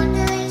quên một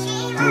người chỉ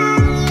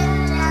mang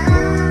những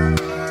lòng.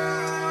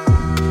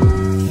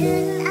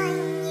 Thương anh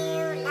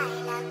nhiều lại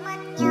lạc mất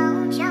nhau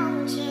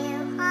trong chiều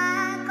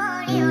hoa.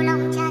 Có điều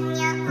lòng tràn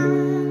nhớ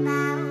mong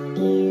bao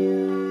điều.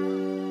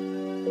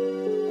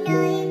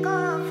 Nơi cô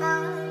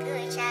vắng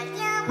cười chàng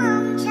nhớ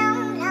mong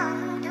trong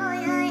lòng. Thôi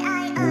ơi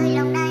ai ơi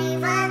lòng này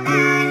vỡ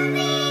tan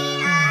vì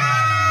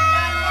ai.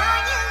 Còn đó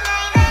những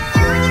ngày bên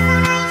nhau nhưng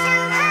sau đây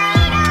chẳng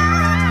thấy đâu.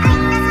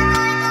 Anh đã xa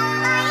tôi cùng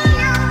bấy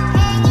lâu.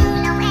 Thế nhưng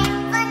lòng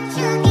em vẫn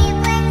chưa kịp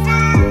quên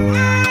dáng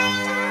anh.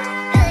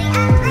 Cười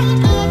áp bay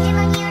kia thêm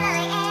bao nhiêu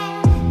lời em.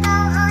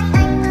 Câu hỏi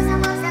anh tôi sao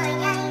mau rời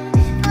nhanh.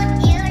 Vuốt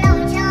yêu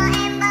lòng cho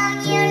em bao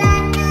nhiêu là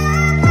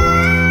nước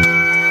mắt.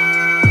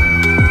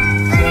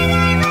 Câu này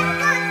ai vẫn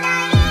còn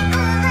đây.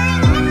 Cùng với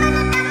những ánh mắt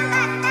ướt đẫm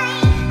bàn tay.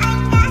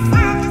 Anh đã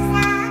xa thật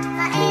xa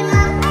và em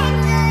ấm bên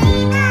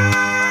người ta.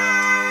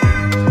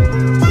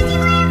 Thế thì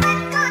em vẫn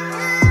còn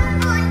thương.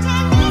 Buồn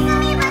trên đi sao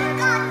mi vẫn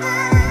còn mơ.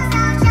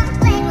 Sao chẳng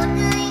quên một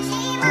người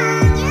chỉ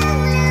mang những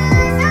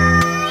lừa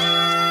dối.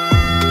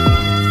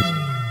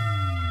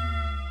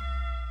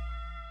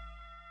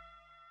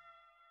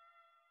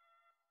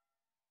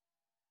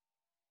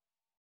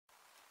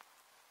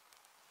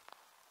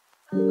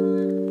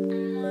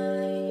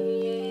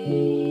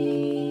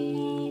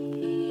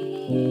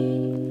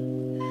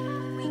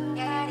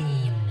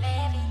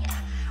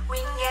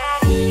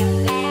 wingardium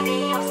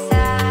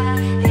leviosa.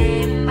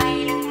 Đêm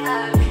bay lững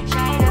lờ,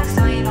 trái đất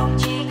xoay vòng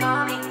chỉ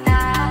có mình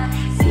ta.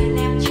 Xin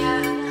em chờ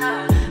hững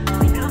hờ,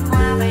 mùi nước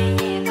hoa bay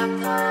nhẹ thấp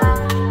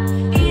thoáng.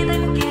 Đi tới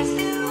một kia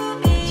xứ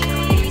bi, chưa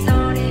có lý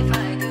do để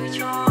phải từ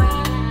chối.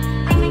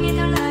 Anh phải nghe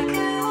theo lời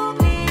cứu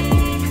bi.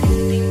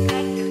 Tìm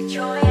cách từ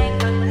chối anh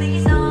bằng lý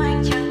do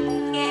anh chẳng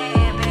muốn nghe.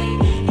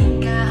 Baby,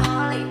 in cả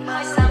holic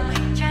mới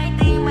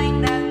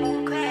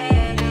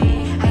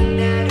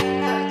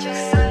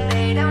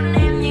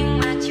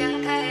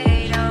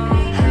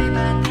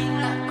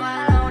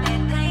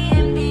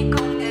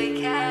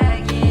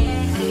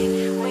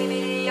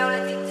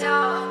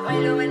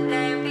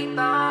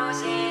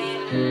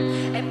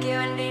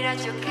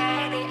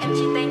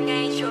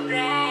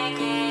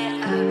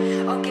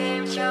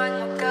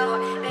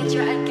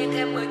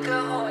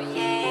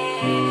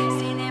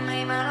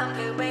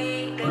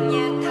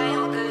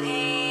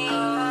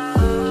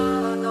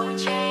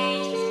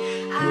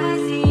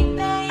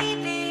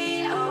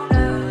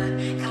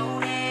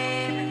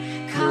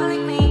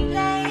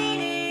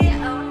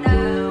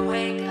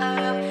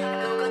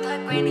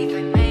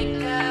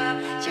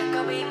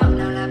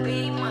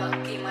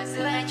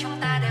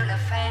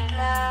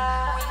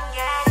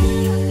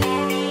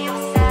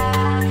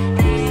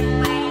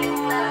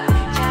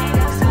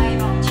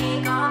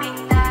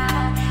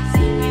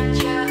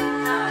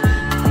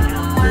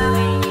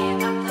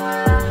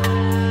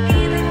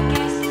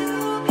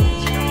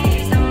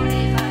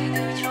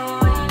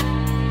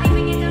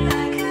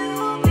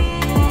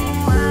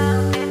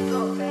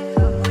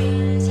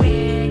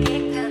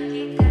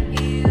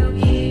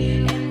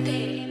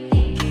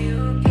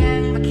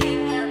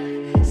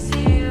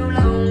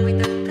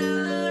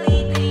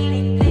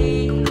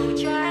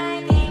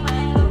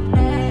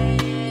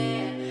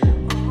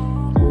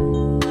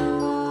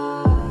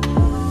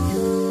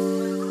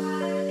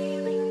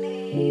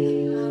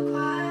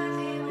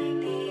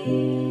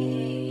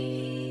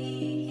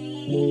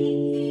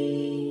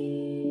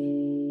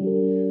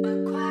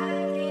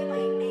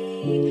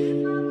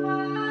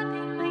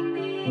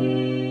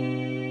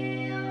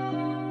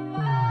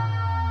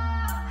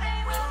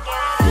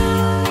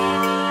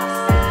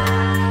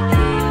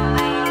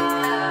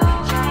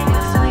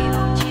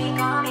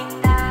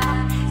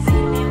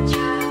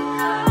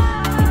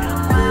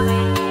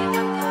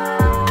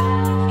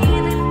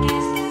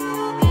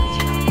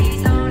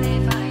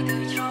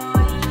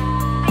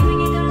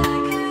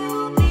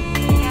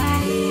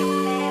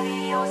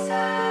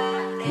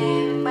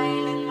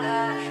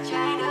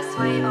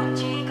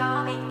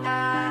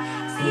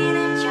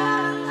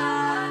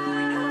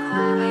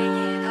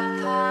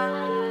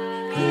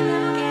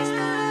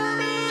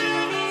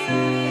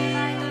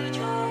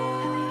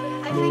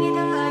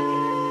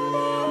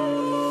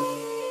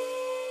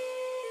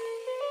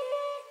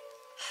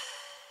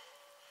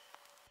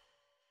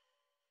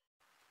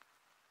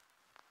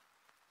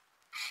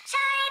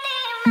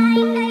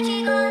Anh đây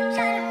chỉ có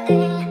chân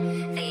tình,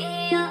 vì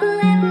yêu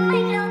em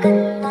anh đâu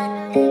cần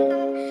toàn tình.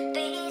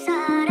 Tuy giờ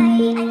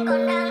đây anh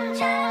còn đang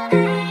trao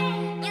tay,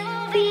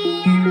 nhưng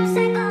vì em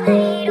sẽ có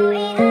ngày đổi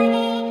thay.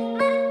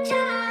 Mất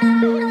trăm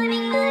năm đôi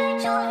mình mới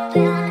trọn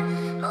thuyền,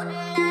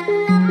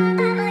 1000 năm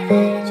ta mới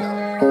về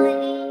chung đôi.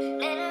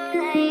 Nên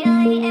người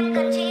ơi em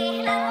cần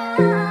chỉ lắng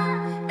nghe,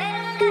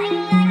 bên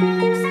cạnh anh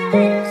em sẽ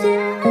bên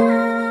duyên mơ.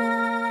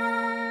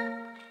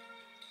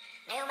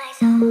 Nếu mai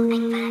sau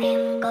anh và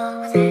em có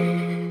ra,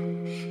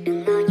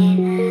 đừng lo nhé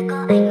có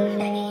anh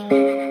đây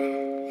mà.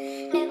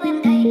 Nếu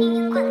em thấy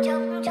những khoảng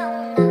trống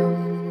trong lòng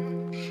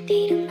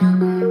thì đừng lo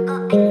có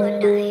anh luôn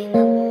đợi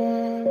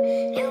mong.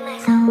 Nếu mai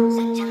sau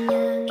dần chẳng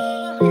như ý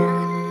nguyện,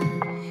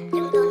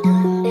 những tổn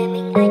thương để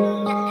mình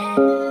anh nhận hết.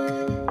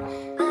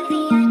 Bởi vì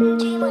anh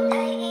chỉ muốn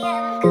thấy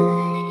em cười,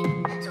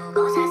 dù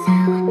có xa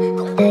sao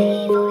cũng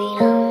thấy vui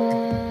lòng.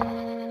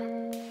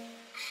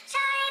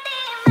 Trái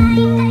tim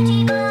anh đây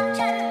chỉ có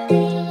chân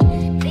tình,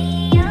 vì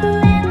yêu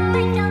em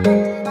anh đâu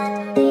cần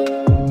toàn tình.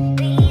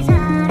 Tuy giờ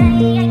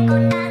đây anh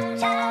còn đang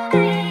trao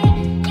tay,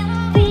 nhưng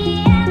vì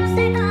em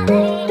sẽ có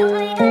ngày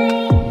đổi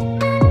thay.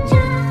 Mất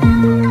trăm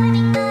năm đôi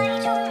mình mới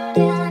chung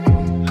thuyền,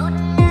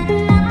 1000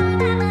 năm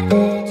ta mới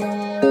về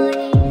chung đôi.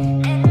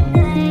 Nên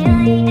người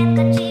ơi em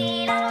cần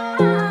chỉ lắng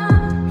nghe,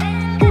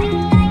 bên cạnh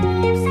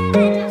anh em sẽ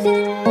bên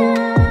duyên mơ.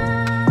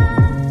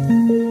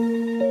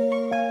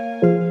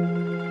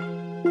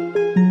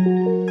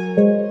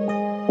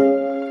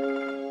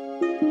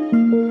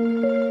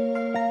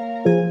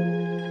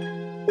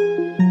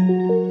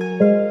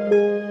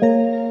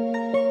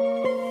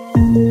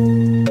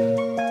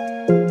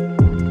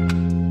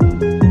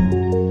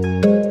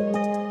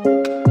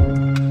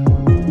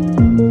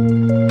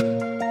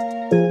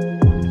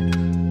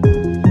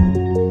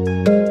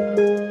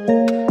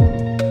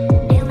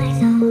 Nếu mai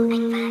sau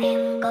anh và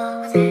em có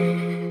ra,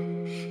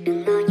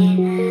 đừng lo nhé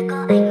có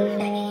anh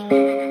đây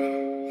mà.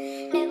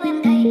 Nếu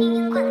em thấy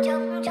những khoảng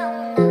trống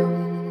trong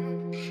lòng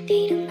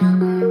thì đừng lo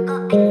có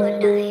anh luôn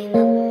đợi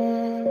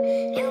mong.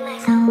 Nếu mai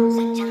sau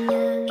dần chẳng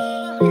như ý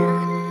nguyện,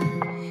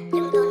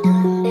 những tổn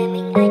thương để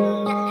mình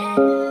anh nhận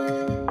hết.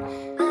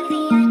 Bởi vì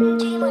anh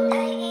chỉ muốn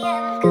thấy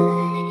em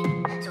cười,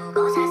 dù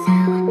có xa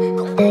sao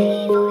cũng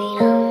thấy vui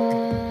lòng.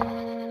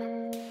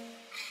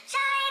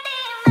 Trái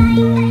tim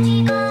anh đây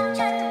chỉ có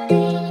chân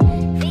tình,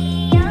 vì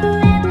yêu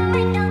em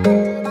anh đâu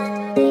cần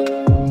toàn tình.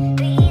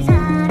 Tuy giờ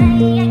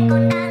đây anh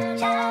còn đang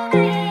trao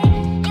tay,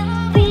 nhưng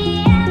vì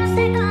em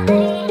sẽ có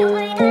ngày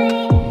đổi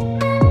thay.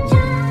 Mất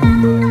trăm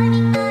năm đôi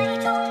mình mới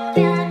chung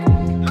thuyền,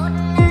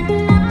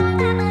 1000 năm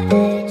ta mới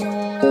về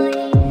chung đôi.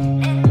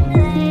 Nên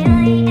người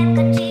ơi em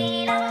cần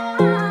chỉ lắng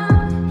nghe,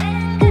 bên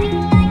cạnh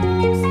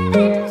anh em sẽ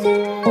bên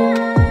duyên mơ.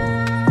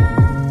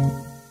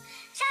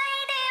 Trái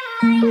tim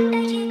anh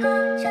đây chỉ có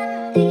chân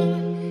tình,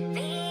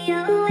 vì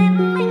yêu em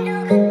anh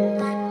đâu cần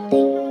toàn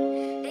tình.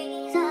 Tuy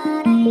giờ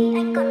đây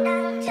anh còn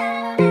đang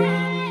trao tay,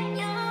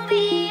 nhưng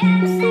vì em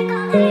sẽ có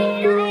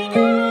ngày đổi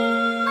thay.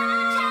 Mất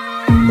trăm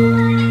năm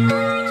đôi mình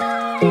mới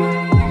chung thuyền,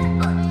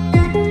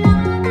 1000 năm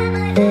ta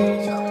mới về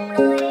chung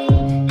đôi.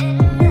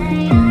 Nên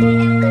người ơi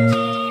em cần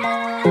chỉ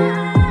lắng nghe,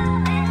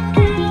 bên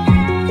cạnh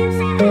anh em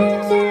sẽ bên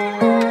duyên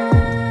mơ.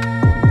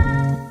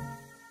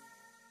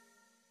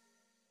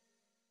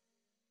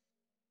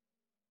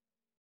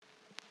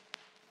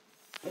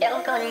 Đâu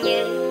còn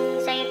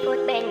những giây phút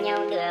bên nhau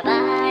thừa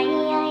vai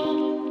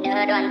anh,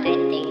 nỡ đoạn tuyệt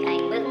tình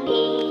anh bước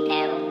đi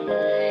theo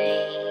người.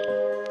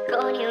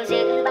 Cố níu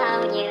giữ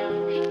bao nhiêu,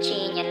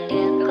 chỉ nhận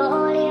được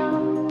cô liêu,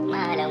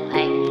 mà lòng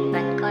anh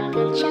vẫn còn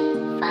thương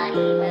chẳng phải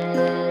mơ.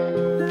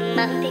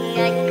 Mang tình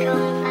anh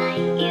không phải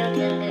yêu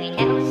thương người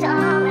theo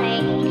gió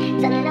mây,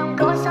 dần lòng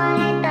cố xóa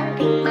hết tận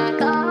tình mà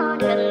có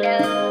đường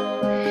đâu.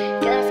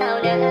 Cớ sao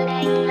lỡ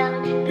đành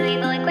lòng, người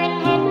vội quên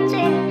hết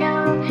duyên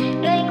đâu.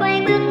 Người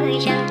quay bước người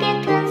chẳng tiếc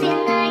thương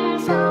riêng anh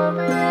sâu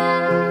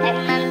vương. Em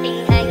mang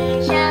tình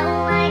anh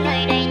trao ai,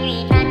 nơi đây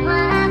nhụy tàn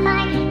hoa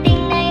phai.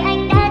 Tình này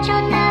anh đã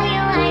chót ta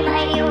yêu ai,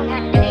 mãi yêu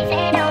ngàn đời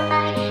sẽ đâu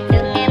phai.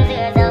 Thương em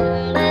giữa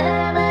dòng bơ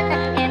vơ,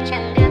 thân em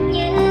chẳng được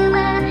như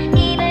mơ.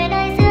 Đi về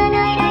nơi xưa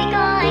nơi đây có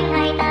anh,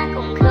 hai ta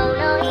cùng khâu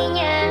nỗi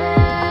nhớ.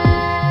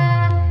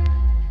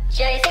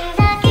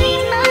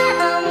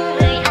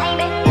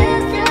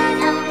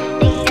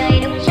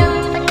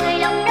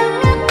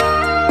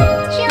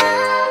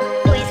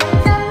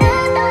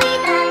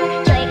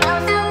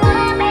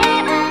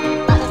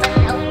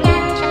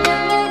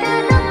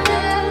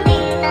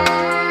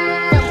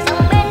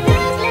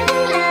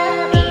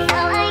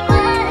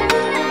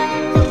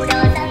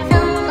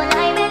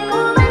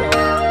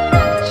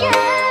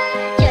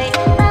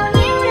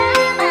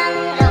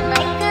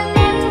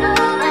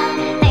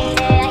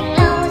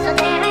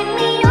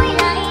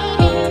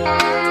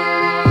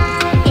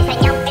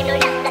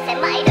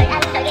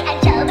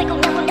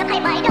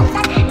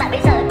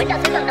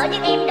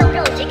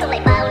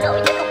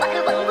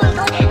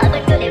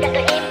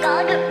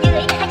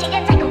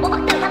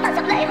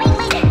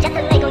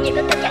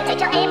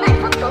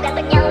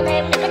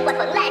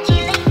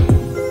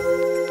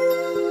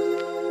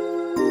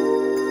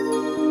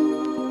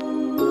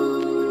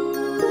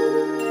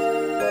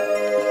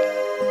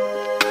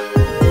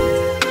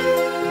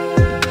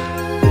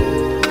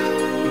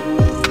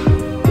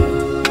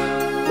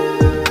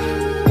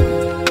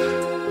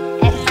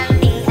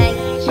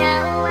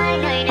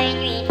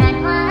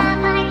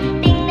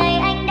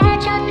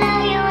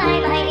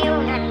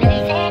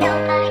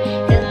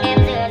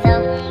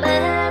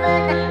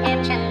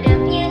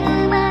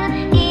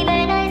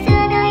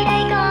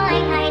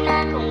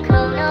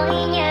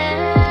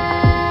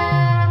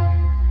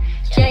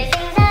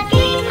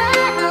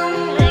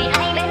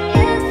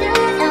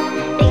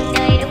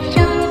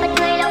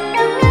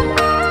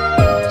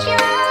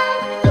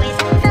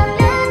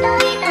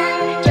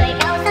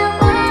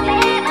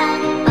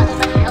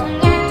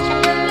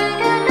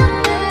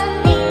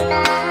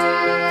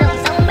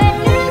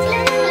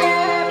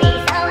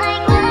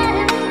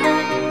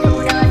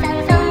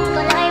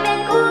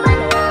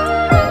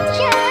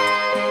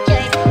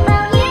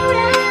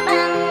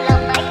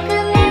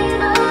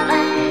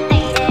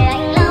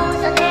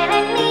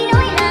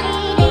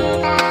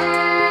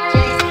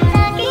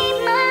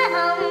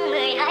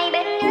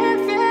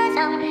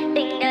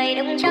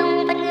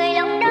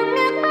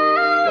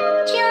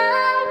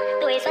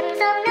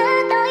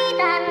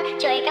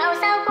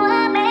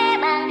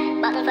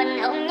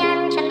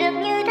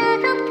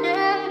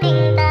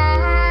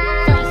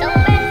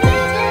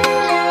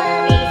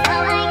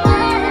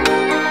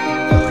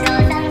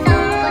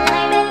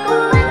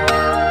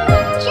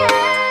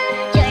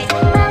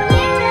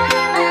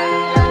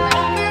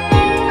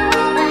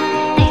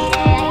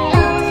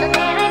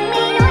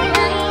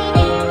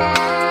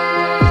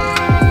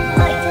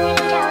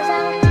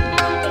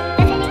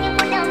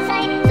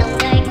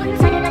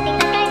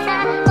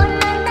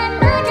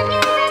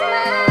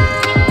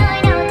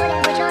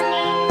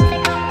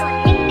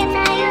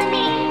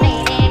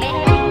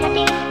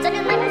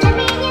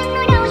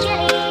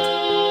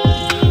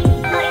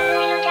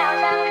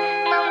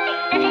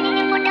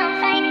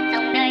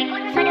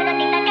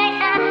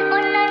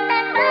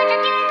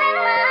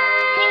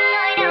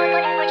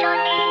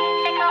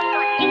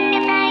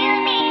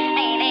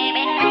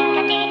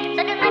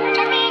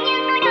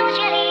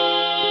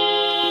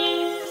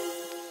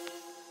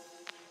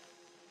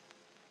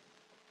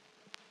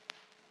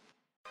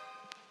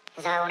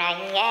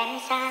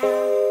 sao,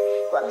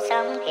 cuộc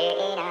sống thế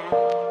nào?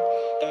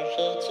 Từ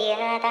khi chia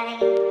tay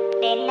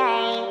đến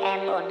nay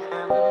em ổn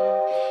không?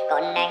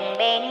 Còn anh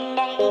bên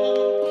đây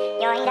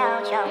nhói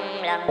đau trong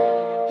lòng.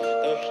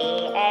 Từ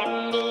khi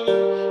em đi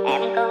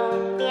em có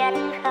biết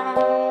không?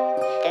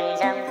 Từng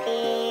dòng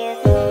ký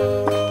ức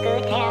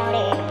cứ theo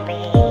đêm về,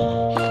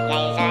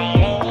 ngày dài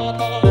lê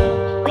thê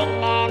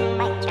quên em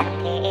anh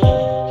chẳng thể.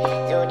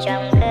 Dù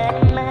trong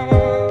cơn mơ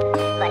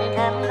vẫn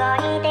thầm gọi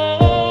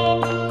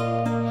tên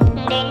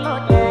đến một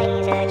người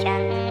giờ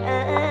chẳng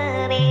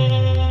ở bên.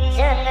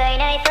 Giờ người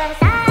nơi phương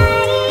xa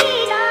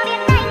đi có biết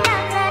anh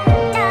đang rất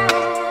đau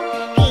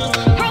khi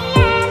nhìn thấy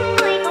em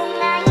vui cùng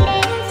ai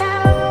đến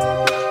sau,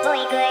 vui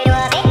cười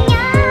đùa bên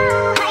nhau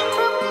hạnh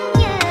phúc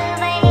như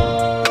vậy.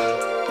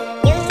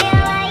 Nhưng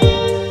điều ấy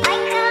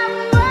anh không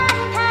muốn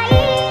thấy,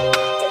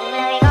 từng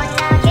lời ngọt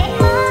ngào trên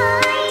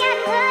môi em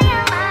hứa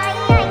yêu mãi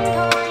anh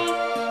thôi.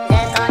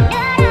 Giờ còn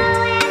nữa đâu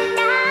em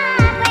đã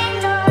quên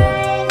rồi,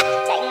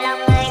 đành lòng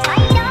người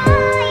thay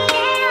đổi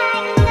để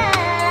anh ở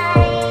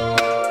lại,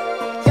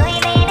 rồi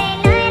về bên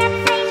nơi đắm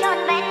say trọn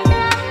vẹn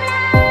tương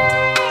lai.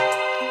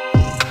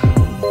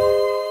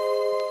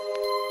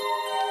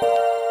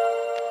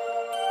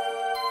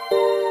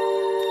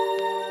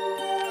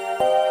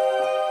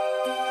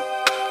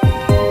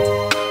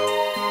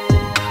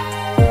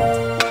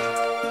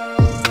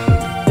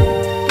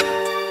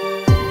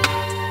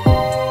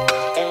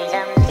 Từng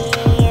dòng ký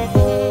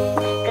ức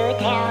cứ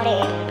theo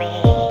đêm về,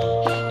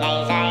 ngày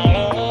dài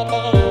lê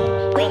thê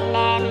quên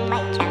em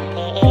anh chẳng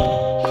thể.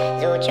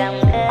 Dù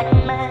trong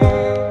cơn mơ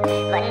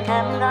vẫn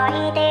thầm gọi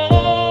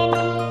tên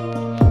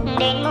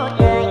đến một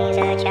người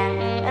giờ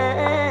chẳng ở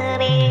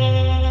bên.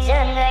 Giờ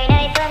người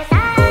nơi phương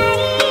xa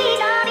đi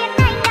có biết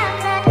anh đang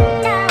rất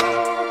đau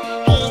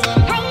khi nhìn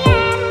thấy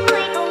em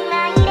vui cùng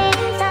ai đến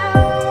sau,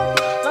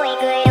 vui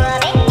cười đùa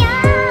bên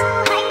nhau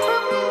hạnh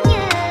phúc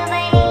như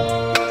vậy.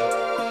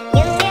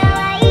 Nhưng điều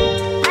ấy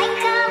anh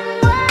không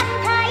muốn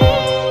thấy,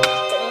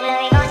 từng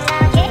lời ngọt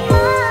ngào trên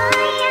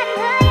môi em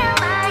hứa yêu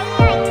mãi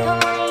anh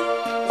thôi.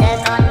 Giờ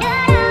còn nữa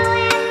đâu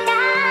em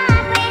đã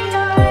quên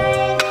rồi,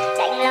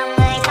 đành lòng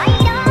người thay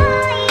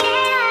đổi để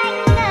anh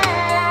ở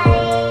lại,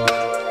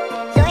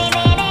 rồi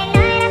về bên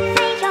nơi đắm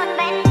say trọn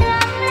vẹn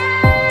tương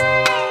lai.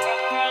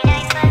 Người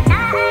nơi phương xa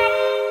ấy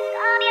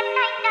có biết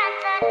anh đang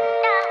rất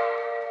đau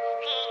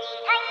khi nhìn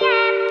thấy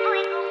em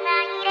vui cùng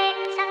ai đến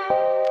sau,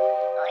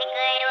 vui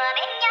cười đùa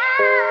bên nhau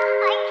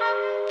hạnh phúc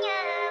như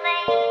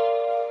vậy.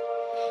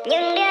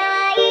 Nhưng điều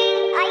ấy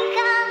anh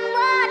không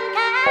muốn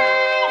thấy,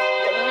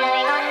 từng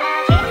lời ngọt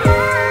ngào trên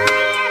môi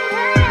em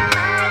hứa yêu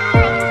mãi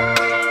anh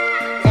thôi.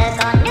 Giờ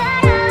còn nữa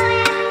đâu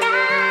em đã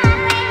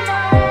quên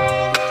rồi,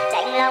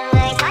 đành lòng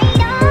người thay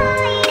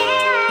đổi để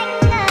anh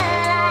ở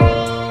lại,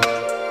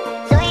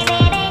 rồi về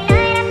bên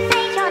nơi đắm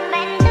say trọn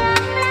vẹn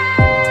tương lai.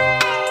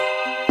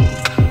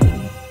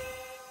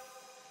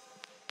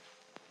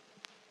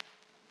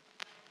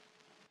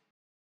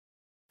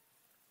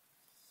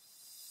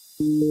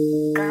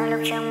 Có lúc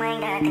trong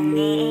anh đã từng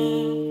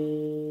nghĩ,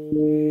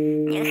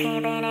 nhưng khi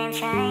bên em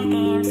trái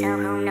tim sao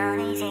không nói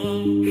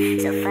gì,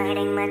 giờ phải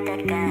đánh mất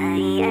tất cả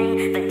hay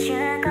anh vẫn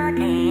chưa có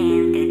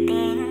thêm tự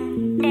tin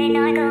để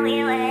nói câu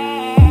yêu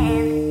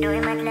em. Đôi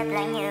mắt lấp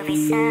lánh như vì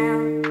sao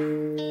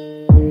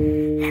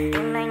làm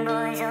tim anh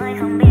bối rối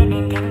không biết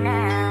nên thế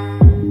nào.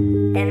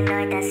 Em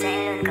nói ta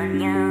sẽ luôn còn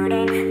nhau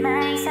đến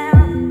mai sau,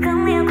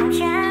 không yêu cũng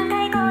chẳng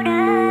thấy cô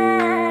đơn.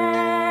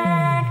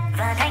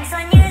 Và thanh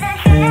xuân như đã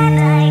khép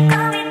lại, có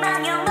biết bao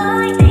nhiêu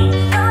mối tình,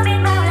 có biết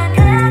bao lần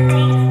thất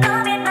tình,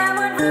 có biết bao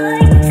buồn vui.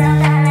 Sao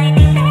ta lại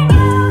tìm đến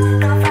nhau,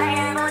 có phải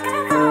là một thứ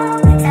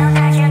không? Sao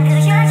ta chẳng thử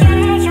chữa che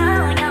cho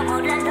nhau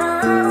một lần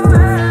thôi.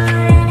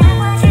 Em đã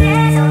quá trễ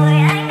rồi,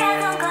 anh đã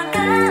không còn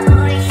cơ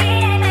hội, chỉ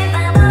đem em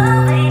và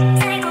bảo vệ,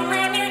 say cùng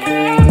em như thế.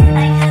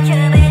 Anh đang chờ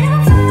bên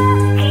lúc sau,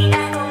 khi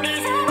ta cùng đi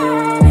dưới mưa,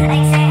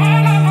 anh sẽ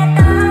lên thật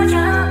to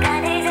cho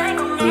cả thế giới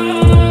cùng nghe.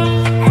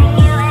 Anh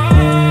yêu em.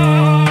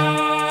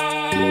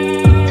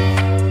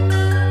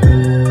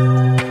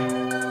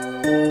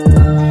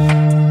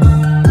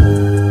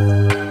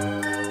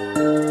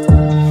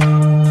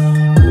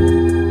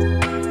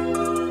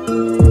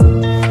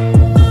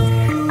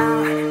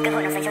 Cơ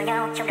hội nào dành cho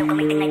nhau, trong đầu của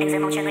mình từng ngày từng giờ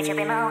mong chờ người trở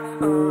về mau.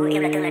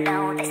 Yêu là thương là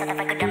đau, tại sao ta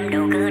phải cứ đâm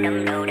đầu, cứ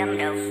đâm đầu.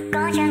 Có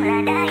chăng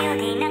là đã yêu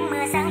thì nắng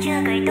mưa sáng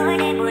trưa cười tối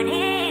để buồn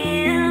hiu.